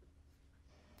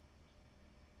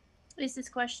 Is this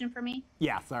question for me?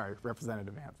 Yeah, sorry,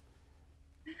 Representative Vance.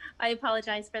 I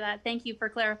apologize for that. Thank you for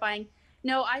clarifying.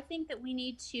 No, I think that we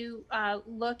need to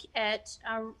look at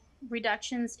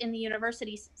reductions in the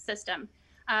university system.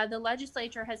 The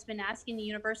legislature has been asking the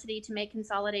university to make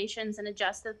consolidations and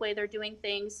adjust the way they're doing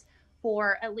things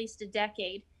for at least a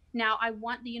decade. Now, I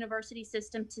want the university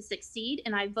system to succeed,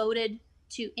 and I voted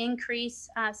to increase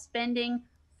spending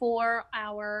for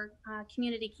our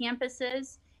community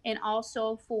campuses and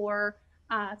also for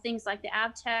things like the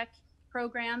AvTech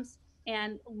programs,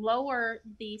 and lower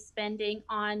the spending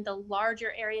on the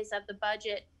larger areas of the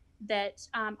budget that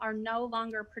are no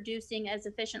longer producing as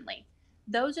efficiently.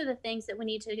 Those are the things that we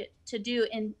need to do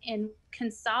in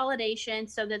consolidation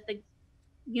so that the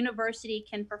university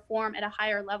can perform at a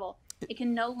higher level. It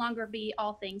can no longer be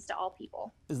all things to all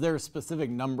people. Is there a specific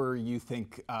number you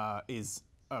think is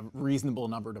a reasonable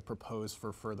number to propose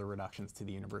for further reductions to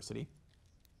the university?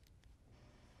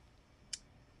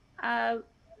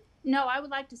 No, I would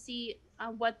like to see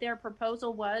what their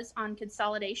proposal was on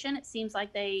consolidation. It seems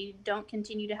like they don't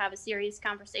continue to have a serious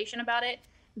conversation about it.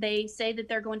 They say that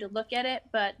they're going to look at it,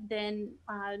 but then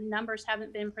numbers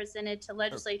haven't been presented to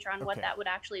legislature on what that would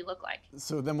actually look like.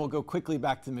 So then we'll go quickly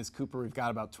back to Ms. Cooper. We've got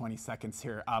about 20 seconds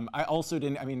here. I also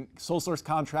didn't, I mean, sole source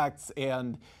contracts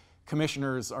and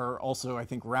commissioners are also, I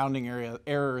think, rounding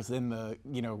errors in the,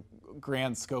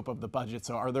 grand scope of the budget.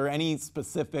 So are there any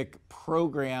specific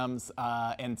programs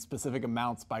and specific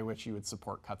amounts by which you would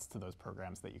support cuts to those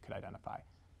programs that you could identify?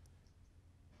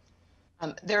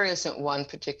 There isn't one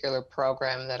particular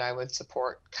program that I would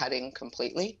support cutting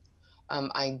completely.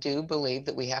 I do believe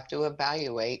that we have to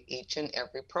evaluate each and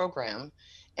every program.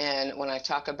 And when I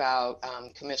talk about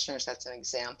commissioners, that's an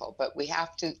example, but we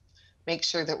have to make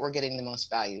sure that we're getting the most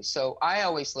value. So I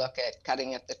always look at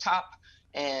cutting at the top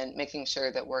and making sure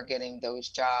that we're getting those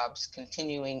jobs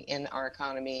continuing in our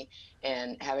economy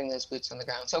and having those boots on the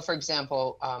ground. So for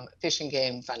example, fish and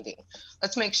game funding.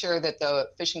 Let's make sure that the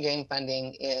fish and game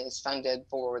funding is funded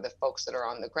for the folks that are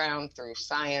on the ground through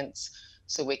science,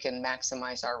 so we can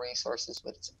maximize our resources,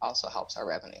 which also helps our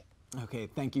revenue. Okay,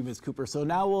 thank you, Ms. Cooper. So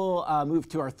now we'll move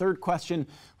to our third question.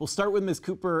 We'll start with Ms.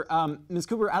 Cooper. Ms.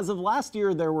 Cooper, as of last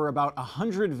year, there were about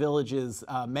 100 villages,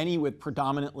 many with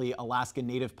predominantly Alaska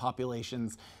Native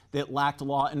populations, that lacked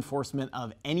law enforcement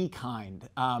of any kind.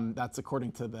 That's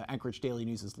according to the Anchorage Daily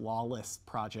News' Lawless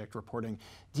Project reporting.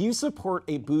 Do you support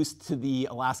a boost to the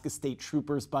Alaska State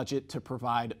Troopers budget to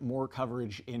provide more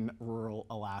coverage in rural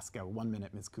Alaska? 1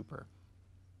 minute, Ms. Cooper.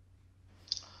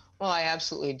 Well, I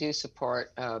absolutely do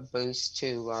support a boost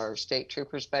to our state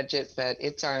troopers budget, but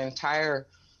it's our entire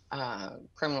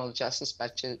criminal justice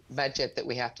budget that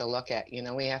we have to look at.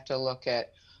 We have to look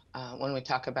at, when we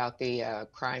talk about the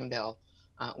crime bill,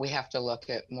 we have to look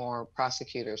at more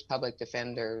prosecutors, public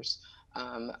defenders,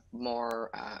 more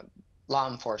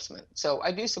law enforcement. So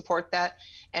I do support that.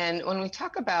 And when we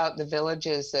talk about the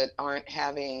villages that aren't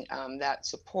having that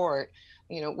support,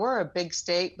 we're a big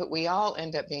state, but we all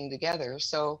end up being together.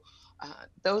 So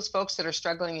those folks that are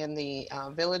struggling in the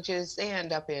villages, they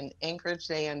end up in Anchorage,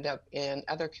 they end up in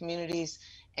other communities.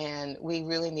 And we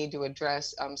really need to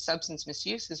address substance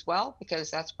misuse as well,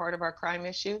 because that's part of our crime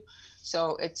issue.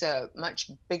 So it's a much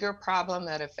bigger problem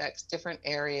that affects different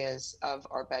areas of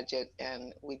our budget,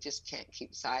 and we just can't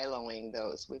keep siloing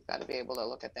those. We've got to be able to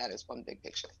look at that as one big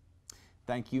picture.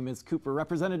 Thank you, Ms. Cooper.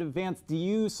 Representative Vance, do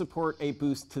you support a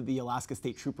boost to the Alaska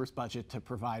State Troopers budget to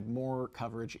provide more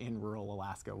coverage in rural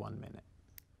Alaska? 1 minute.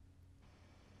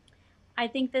 I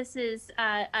think this is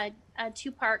a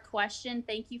two-part question.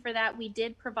 Thank you for that. We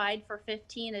did provide for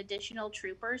 15 additional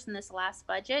troopers in this last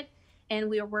budget, and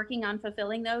we are working on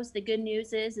fulfilling those. The good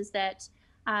news is that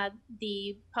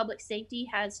the public safety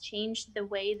has changed the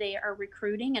way they are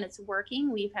recruiting, and it's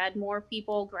working. We've had more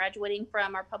people graduating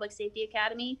from our public safety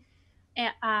academy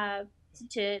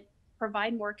to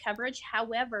provide more coverage.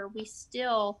 However, we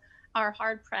still are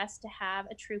hard pressed to have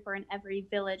a trooper in every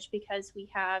village because we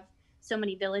have so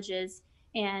many villages,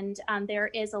 and there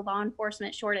is a law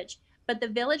enforcement shortage. But the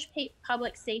Village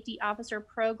Public Safety Officer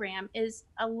program is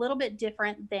a little bit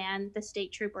different than the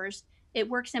state troopers. It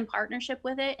works in partnership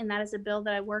with it, and that is a bill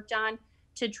that I worked on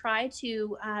to try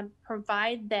to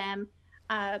provide them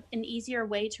an easier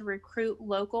way to recruit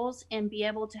locals and be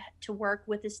able to work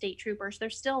with the state troopers.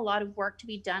 There's still a lot of work to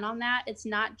be done on that. It's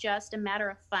not just a matter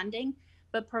of funding,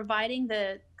 but providing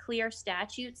the clear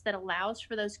statutes that allows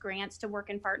for those grants to work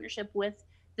in partnership with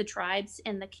the tribes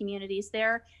and the communities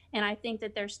there. And I think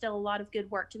that there's still a lot of good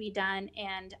work to be done,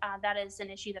 and that is an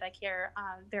issue that I care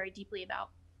very deeply about.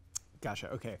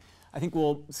 Gotcha. Okay. I think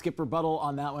we'll skip rebuttal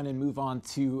on that one and move on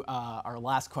to our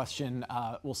last question.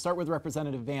 We'll start with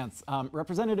Representative Vance.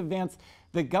 Representative Vance,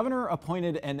 the governor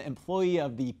appointed an employee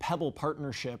of the Pebble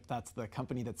Partnership, that's the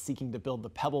company that's seeking to build the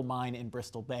Pebble mine in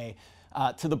Bristol Bay,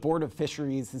 to the Board of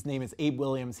Fisheries. His name is Abe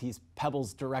Williams. He's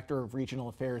Pebble's Director of Regional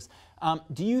Affairs.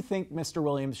 Do you think Mr.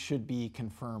 Williams should be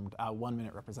confirmed? 1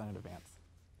 minute, Representative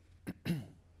Vance.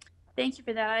 Thank you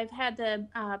for that. I've had the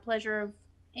pleasure of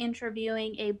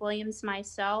interviewing Abe Williams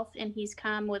myself, and he's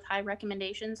come with high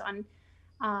recommendations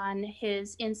on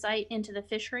his insight into the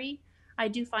fishery. I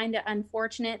do find it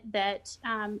unfortunate that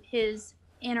his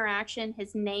interaction,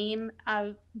 his name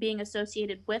of being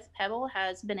associated with Pebble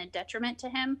has been a detriment to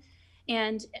him.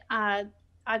 And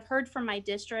I've heard from my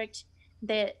district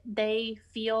that they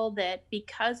feel that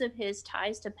because of his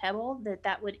ties to Pebble,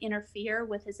 that would interfere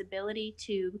with his ability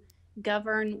to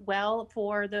govern well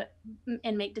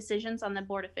and make decisions on the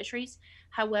Board of Fisheries.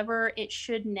 However, it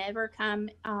should never come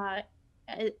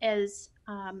as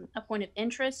a point of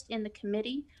interest in the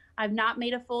committee. I've not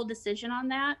made a full decision on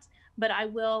that, but I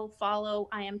will follow.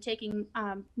 I am taking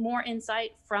more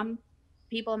insight from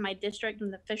people in my district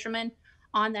and the fishermen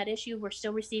on that issue. We're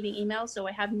still receiving emails, so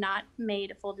I have not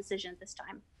made a full decision at this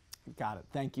time. Got it.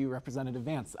 Thank you, Representative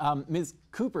Vance. Ms.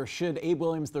 Cooper, should Abe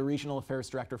Williams, the Regional Affairs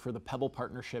Director for the Pebble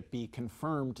Partnership, be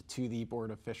confirmed to the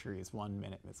Board of Fisheries? 1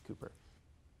 minute, Ms. Cooper.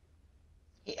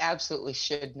 He absolutely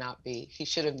should not be. He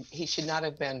should not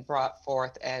have been brought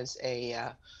forth as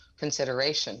a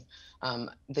consideration.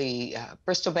 The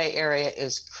Bristol Bay area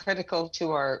is critical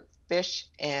to our fish,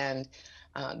 and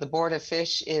the Board of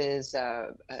Fish is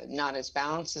not as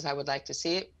balanced as I would like to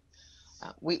see it.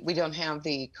 We don't have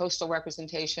the coastal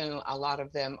representation. A lot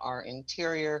of them are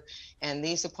interior, and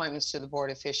these appointments to the Board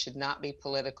of Fish should not be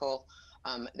political.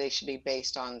 They should be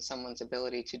based on someone's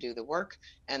ability to do the work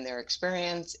and their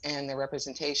experience and their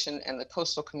representation, and the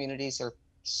coastal communities are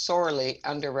sorely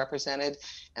underrepresented,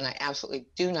 and I absolutely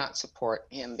do not support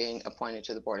him being appointed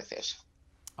to the Board of Fish.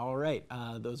 All right,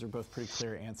 those are both pretty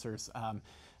clear answers.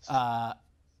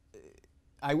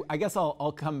 I guess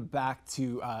I'll come back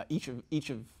to each of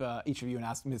you and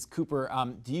ask Ms. Cooper.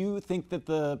 Do you think that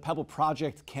the Pebble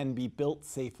project can be built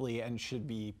safely and should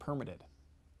be permitted?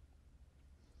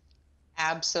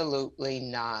 Absolutely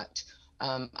not.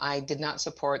 I did not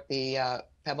support the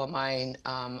Pebble mine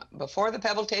before the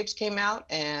Pebble tapes came out,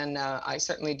 and I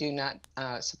certainly do not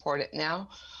support it now.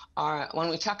 When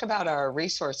we talk about our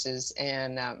resources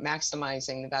and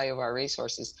maximizing the value of our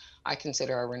resources, I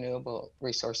consider our renewable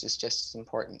resources just as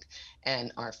important.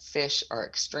 And our fish are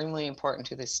extremely important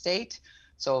to the state.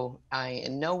 So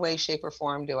in no way, shape, or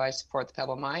form do I support the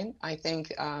Pebble mine. I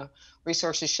think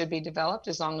resources should be developed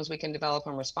as long as we can develop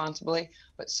them responsibly,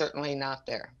 but certainly not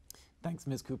there. Thanks,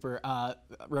 Ms. Cooper.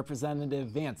 Representative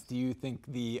Vance, do you think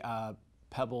the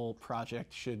Pebble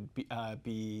project should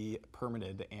be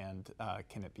permitted, and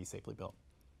can it be safely built?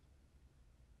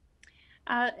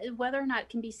 Whether or not it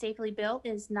can be safely built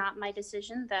is not my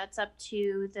decision. That's up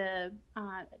to the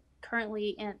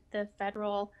currently in the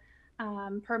federal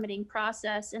permitting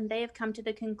process, and they have come to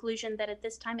the conclusion that at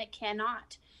this time it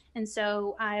cannot. And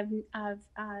so I've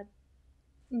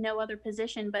no other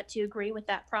position but to agree with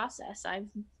that process. I've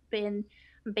been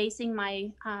basing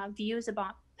my views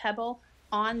about Pebble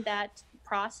on that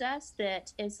process,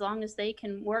 that as long as they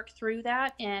can work through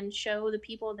that and show the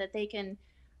people that they can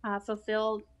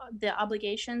fulfill the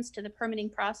obligations to the permitting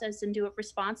process and do it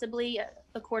responsibly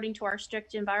according to our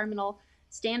strict environmental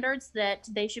standards, that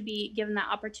they should be given that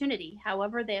opportunity.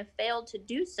 However, they have failed to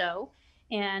do so,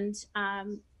 and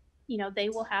they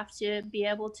will have to be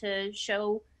able to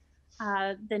show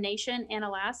the nation and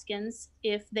Alaskans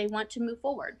if they want to move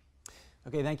forward.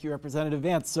 Okay, thank you, Representative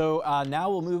Vance. So now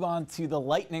we'll move on to the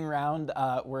lightning round,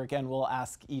 where again we'll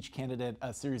ask each candidate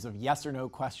a series of yes or no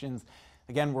questions.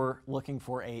 Again, we're looking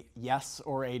for a yes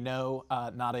or a no,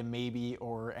 not a maybe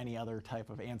or any other type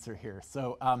of answer here.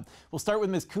 So we'll start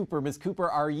with Ms. Cooper. Ms. Cooper,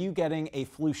 are you getting a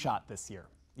flu shot this year?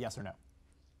 Yes or no?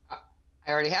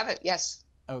 I already have it, yes.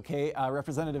 Okay,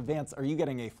 Representative Vance, are you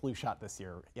getting a flu shot this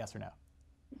year? Yes or no?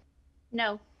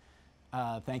 No.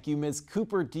 Thank you. Ms.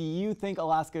 Cooper, do you think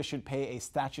Alaska should pay a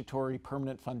statutory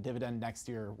permanent fund dividend next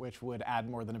year, which would add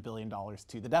more than $1 billion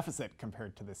to the deficit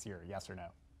compared to this year? Yes or no?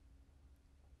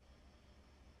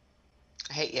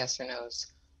 I hate yes or no's.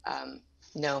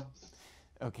 No.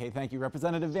 Okay, thank you.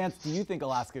 Representative Vance, do you think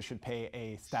Alaska should pay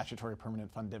a statutory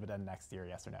permanent fund dividend next year?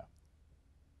 Yes or no?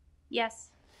 Yes.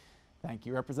 Thank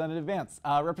you, Representative Vance.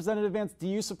 Representative Vance, do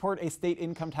you support a state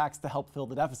income tax to help fill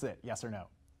the deficit? Yes or no?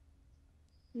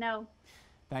 No.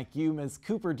 Thank you, Ms.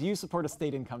 Cooper. Do you support a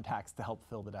state income tax to help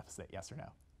fill the deficit? Yes or no?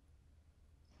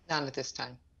 None at this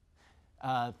time.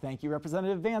 Thank you,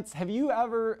 Representative Vance. Have you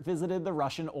ever visited the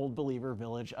Russian Old Believer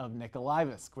village of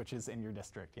Nikolaevsk, which is in your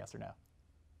district? Yes or no?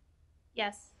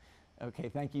 Yes. Okay,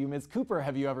 thank you. Ms. Cooper,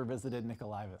 have you ever visited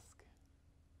Nikolaevsk?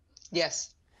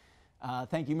 Yes.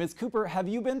 Thank you. Ms. Cooper, have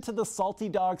you been to the Salty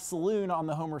Dog Saloon on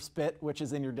the Homer Spit, which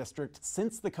is in your district,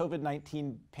 since the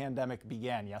COVID-19 pandemic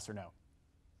began? Yes or no?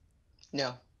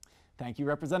 No. Thank you.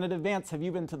 Representative Vance, have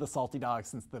you been to the Salty Dog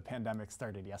since the pandemic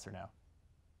started? Yes or no?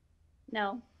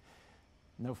 No.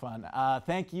 No fun.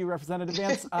 Thank you, Representative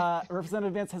Vance.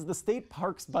 Representative Vance, has the state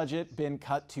parks budget been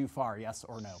cut too far? Yes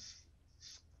or no?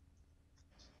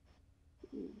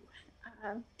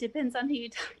 Depends on who you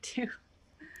talk to.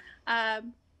 I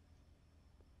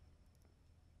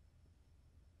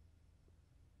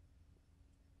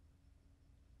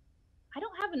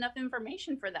don't have enough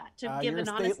information for that to give an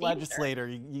honest answer. You're a state legislator.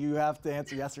 You have to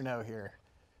answer yes or no here.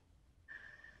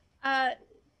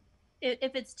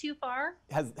 If it's too far?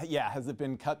 Has it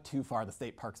been cut too far, the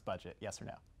state parks budget? Yes or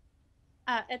no?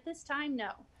 At this time,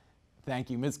 no. Thank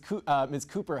you. Ms.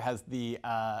 Cooper, has the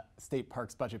state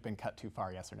parks budget been cut too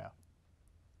far? Yes or no?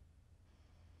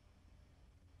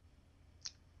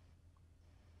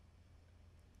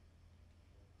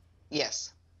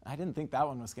 Yes. I didn't think that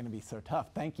one was going to be so tough.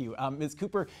 Thank you. Ms.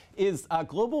 Cooper, is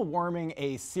global warming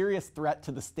a serious threat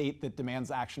to the state that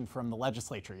demands action from the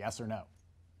legislature? Yes or no?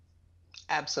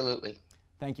 Absolutely.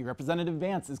 Thank you. Representative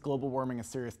Vance, is global warming a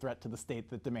serious threat to the state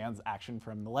that demands action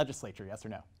from the legislature? Yes or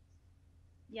no?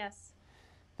 Yes.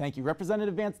 Thank you.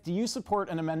 Representative Vance, do you support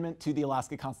an amendment to the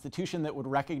Alaska Constitution that would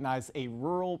recognize a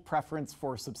rural preference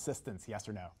for subsistence? Yes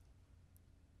or no?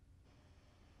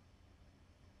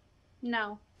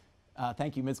 No.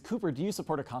 Thank you. Ms. Cooper, do you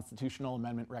support a constitutional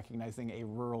amendment recognizing a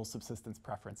rural subsistence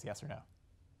preference? Yes or no?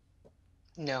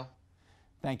 No.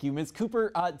 Thank you. Ms.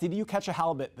 Cooper, did you catch a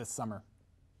halibut this summer?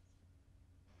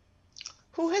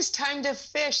 Who has time to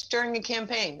fish during a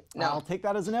campaign? No. I'll take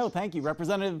that as a no. Thank you.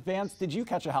 Representative Vance, did you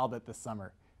catch a halibut this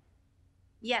summer?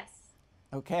 Yes.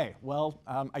 Okay. Well,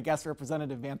 I guess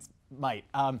Representative Vance might.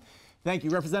 Thank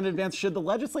you. Representative Vance, should the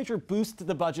legislature boost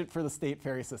the budget for the state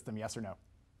ferry system? Yes or no?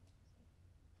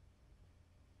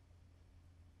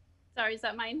 Sorry, is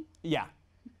that mine? Yeah.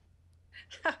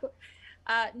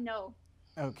 No.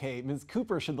 Okay. Ms.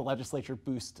 Cooper, should the legislature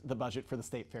boost the budget for the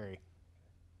state ferry?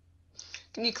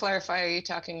 Can you clarify, are you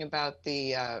talking about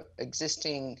the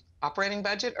existing operating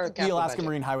budget or the Alaska budget?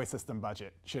 Marine Highway System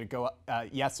budget? Should it go up?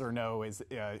 Yes or no,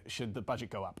 should the budget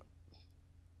go up?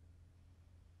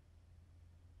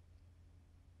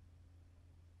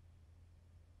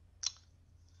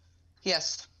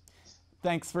 Yes.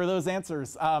 Thanks for those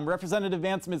answers. Representative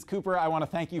Vance, Ms. Cooper, I want to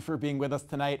thank you for being with us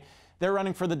tonight. They're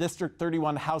running for the District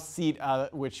 31 House seat,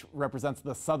 which represents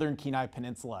the southern Kenai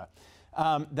Peninsula.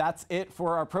 That's it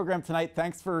for our program tonight.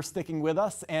 Thanks for sticking with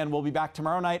us, and we'll be back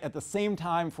tomorrow night at the same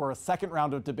time for a second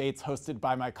round of debates hosted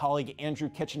by my colleague Andrew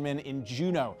Kitchenman in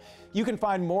Juneau. You can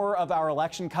find more of our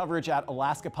election coverage at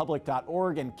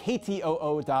alaskapublic.org and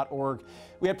ktoo.org.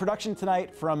 We had production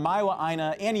tonight from Maiwa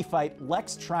Ina, Annie Fight,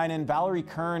 Lex Trinan, Valerie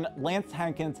Kern, Lance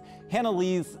Hankins, Hannah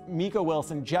Lees, Miko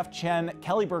Wilson, Jeff Chen,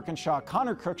 Kelly Birkinshaw,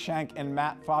 Connor Cruikshank, and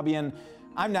Matt Fabian.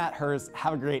 I'm Nat Herz.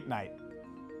 Have a great night.